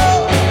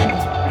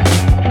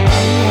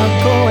 I'm not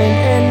going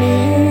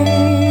anywhere.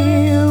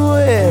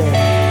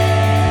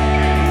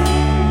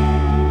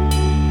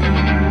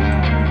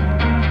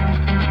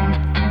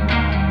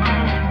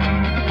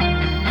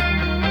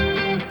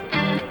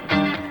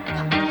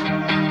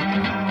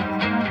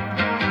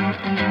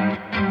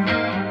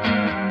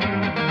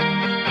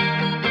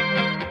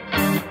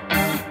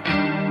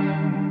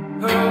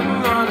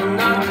 Home on a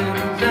nothing,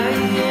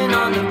 laying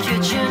on the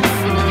kitchen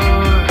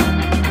floor.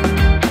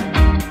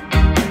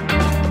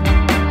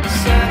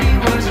 Said he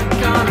wasn't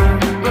gonna,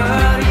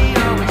 but he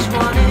always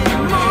wanted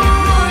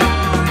more.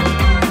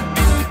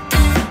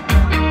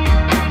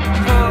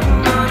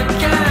 Home on a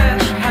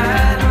cash,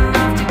 had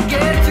enough to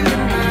get through the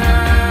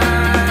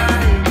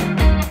night.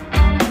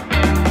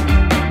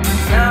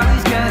 Now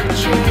he's gotta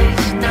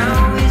chase, now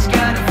he's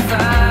gotta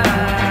fight.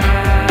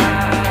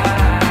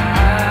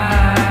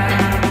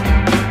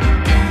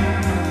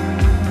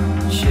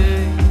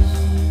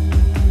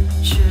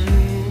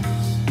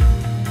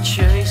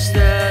 Chase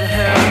that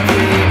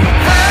happy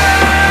high.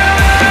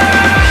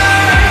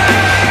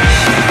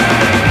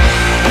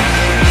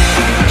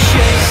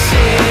 Chase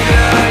it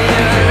all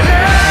your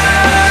life.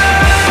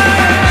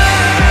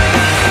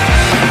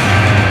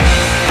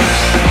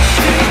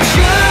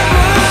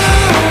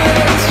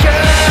 The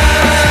trouble is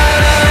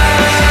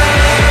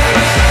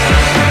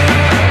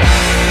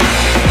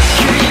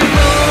you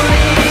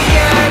only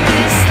got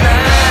this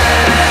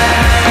life.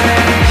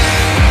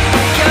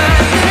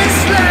 Got this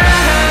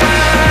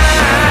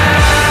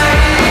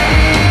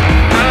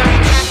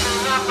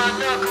off my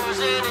knuckles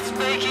and it's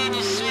making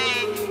you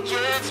sweet.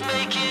 Yeah, it's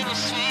making you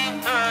sweet,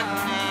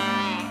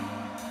 honey.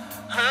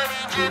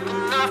 Honey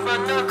dripping off my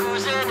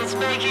knuckles and it's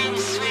making you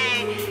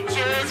sweet.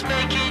 Yeah, it's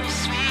making you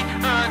sweet,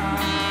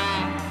 honey.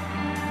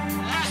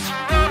 Loosen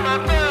all my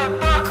belt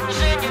buckles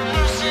and you're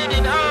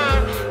loosening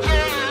up.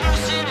 Yeah, you're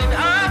loosening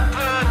up,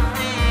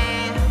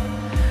 honey.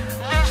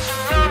 Loosen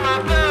all my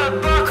belt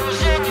buckles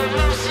and you're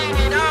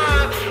loosening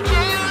up.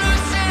 Yeah, you're loosening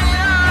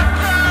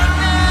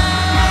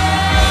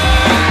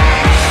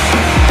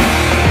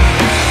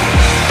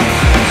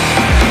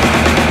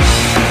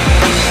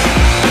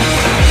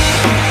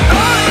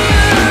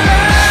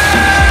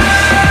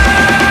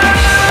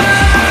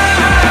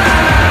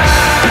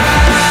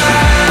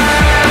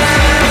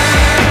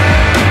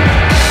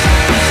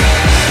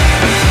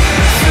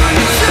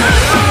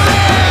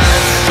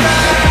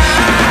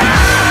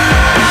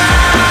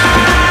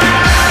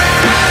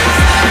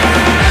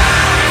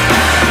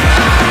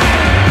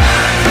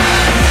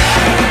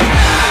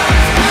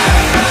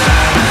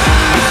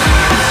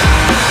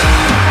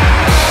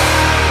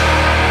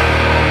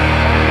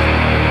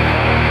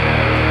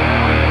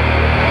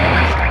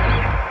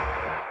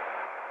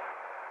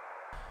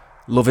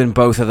Loving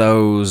both of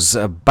those.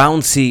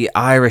 Bouncy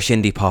Irish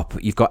indie pop.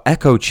 You've got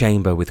Echo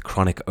Chamber with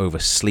Chronic Over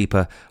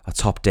Sleeper, a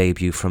top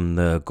debut from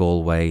the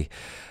Galway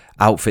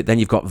outfit. Then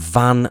you've got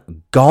Van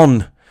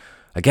Gogh,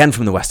 again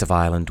from the west of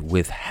Ireland,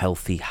 with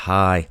Healthy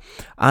High.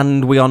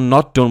 And we are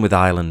not done with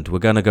Ireland. We're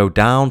going to go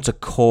down to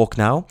Cork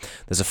now.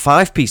 There's a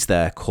 5-piece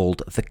there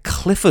called The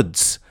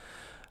Cliffords,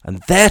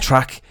 and their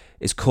track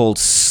is called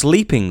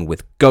Sleeping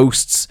with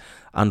Ghosts.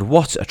 And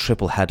what a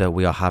triple header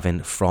we are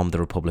having from the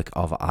Republic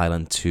of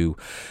Ireland to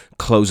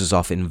close us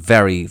off in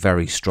very,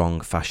 very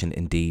strong fashion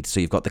indeed. So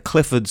you've got the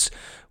Cliffords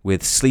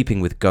with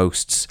Sleeping with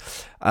Ghosts.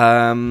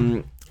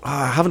 I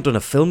haven't done a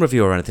film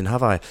review or anything,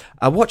 have I?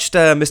 I watched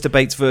Mr.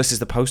 Bates versus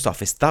the Post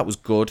Office. That was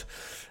good.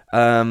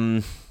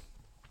 Obviously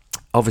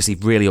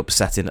really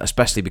upsetting,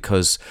 especially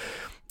because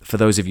for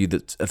those of you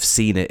that have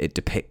seen it, it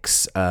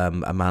depicts a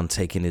man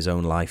taking his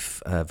own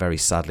life very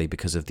sadly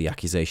because of the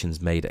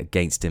accusations made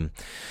against him.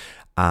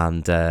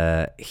 And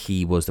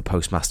he was the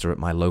postmaster at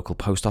my local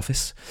post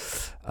office.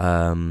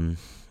 Yeah,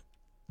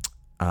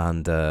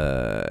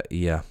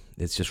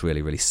 it's just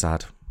really, really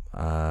sad.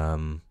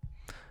 And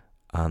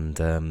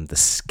the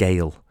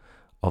scale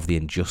of the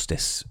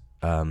injustice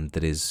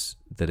that is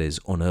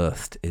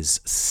unearthed is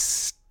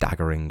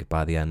staggering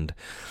by the end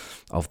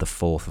of the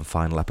 4th and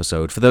final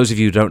episode. For those of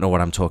you who don't know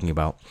what I'm talking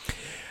about,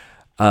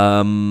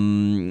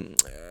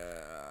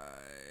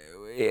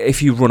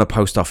 if you run a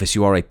post office,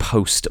 you are a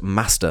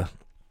postmaster.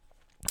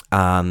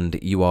 And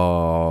you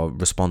are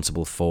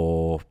responsible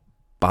for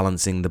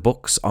balancing the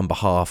books on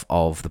behalf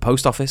of the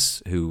post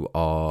office, who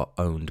are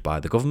owned by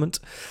the government.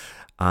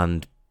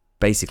 And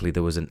basically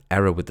there was an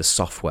error with the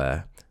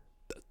software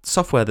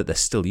that they're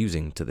still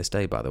using to this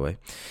day, by the way,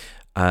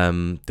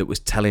 that was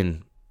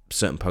telling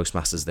certain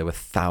postmasters they were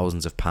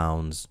thousands of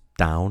pounds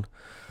down,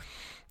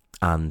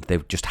 and they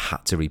just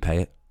had to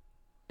repay it,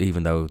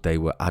 even though they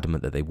were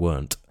adamant that they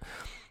weren't.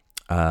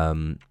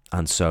 And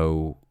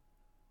so...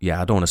 yeah,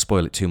 I don't want to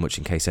spoil it too much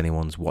in case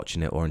anyone's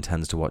watching it or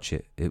intends to watch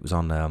it. It was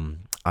on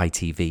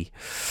ITV.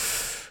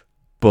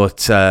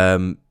 But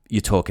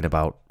you're talking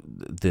about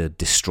the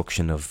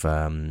destruction of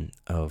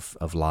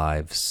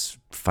lives,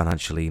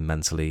 financially,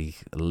 mentally,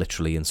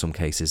 literally in some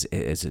cases.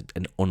 It is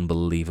an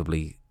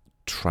unbelievably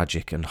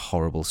tragic and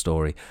horrible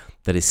story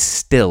that is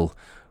still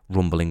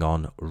rumbling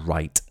on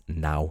right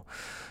now.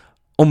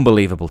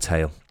 Unbelievable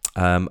tale.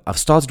 I've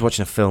started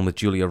watching a film with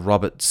Julia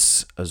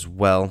Roberts as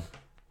well,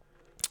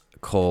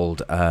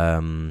 called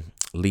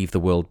Leave the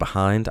World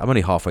Behind. I'm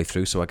only halfway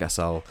through, so I guess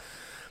I'll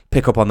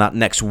pick up on that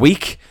next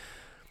week.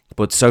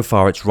 But so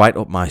far, it's right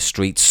up my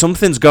street.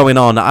 Something's going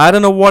on. I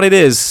don't know what it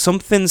is.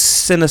 Something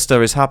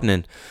sinister is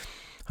happening,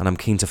 and I'm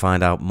keen to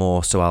find out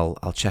more. So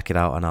I'll check it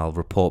out and I'll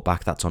report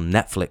back. That's on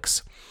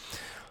Netflix.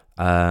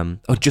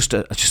 I've just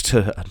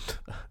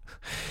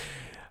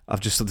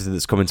something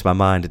that's come into my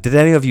mind. Did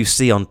any of you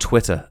see on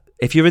Twitter?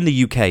 If you're in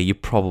the UK, you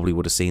probably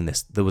would have seen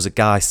this. There was a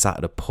guy sat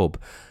at a pub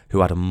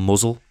who had a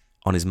muzzle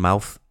on his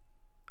mouth,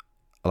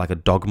 like a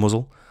dog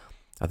muzzle.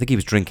 I think he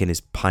was drinking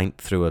his pint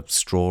through a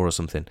straw or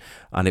something,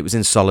 and it was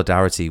in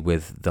solidarity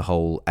with the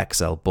whole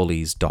XL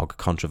Bullies dog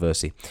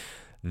controversy.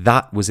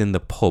 That was in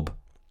the pub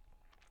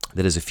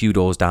that is a few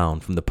doors down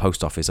from the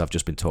post office I've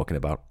just been talking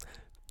about.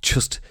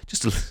 Just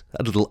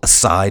a little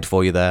aside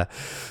for you there.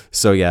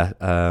 So yeah,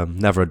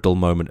 never a dull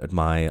moment at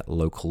my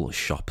local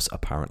shops,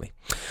 apparently.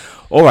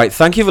 All right,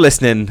 thank you for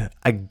listening.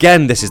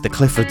 Again, this is the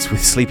Cliffords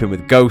with Sleeping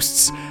with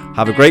Ghosts.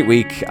 Have a great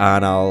week,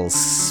 and I'll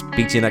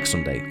speak to you next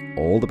Sunday.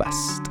 All the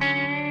best.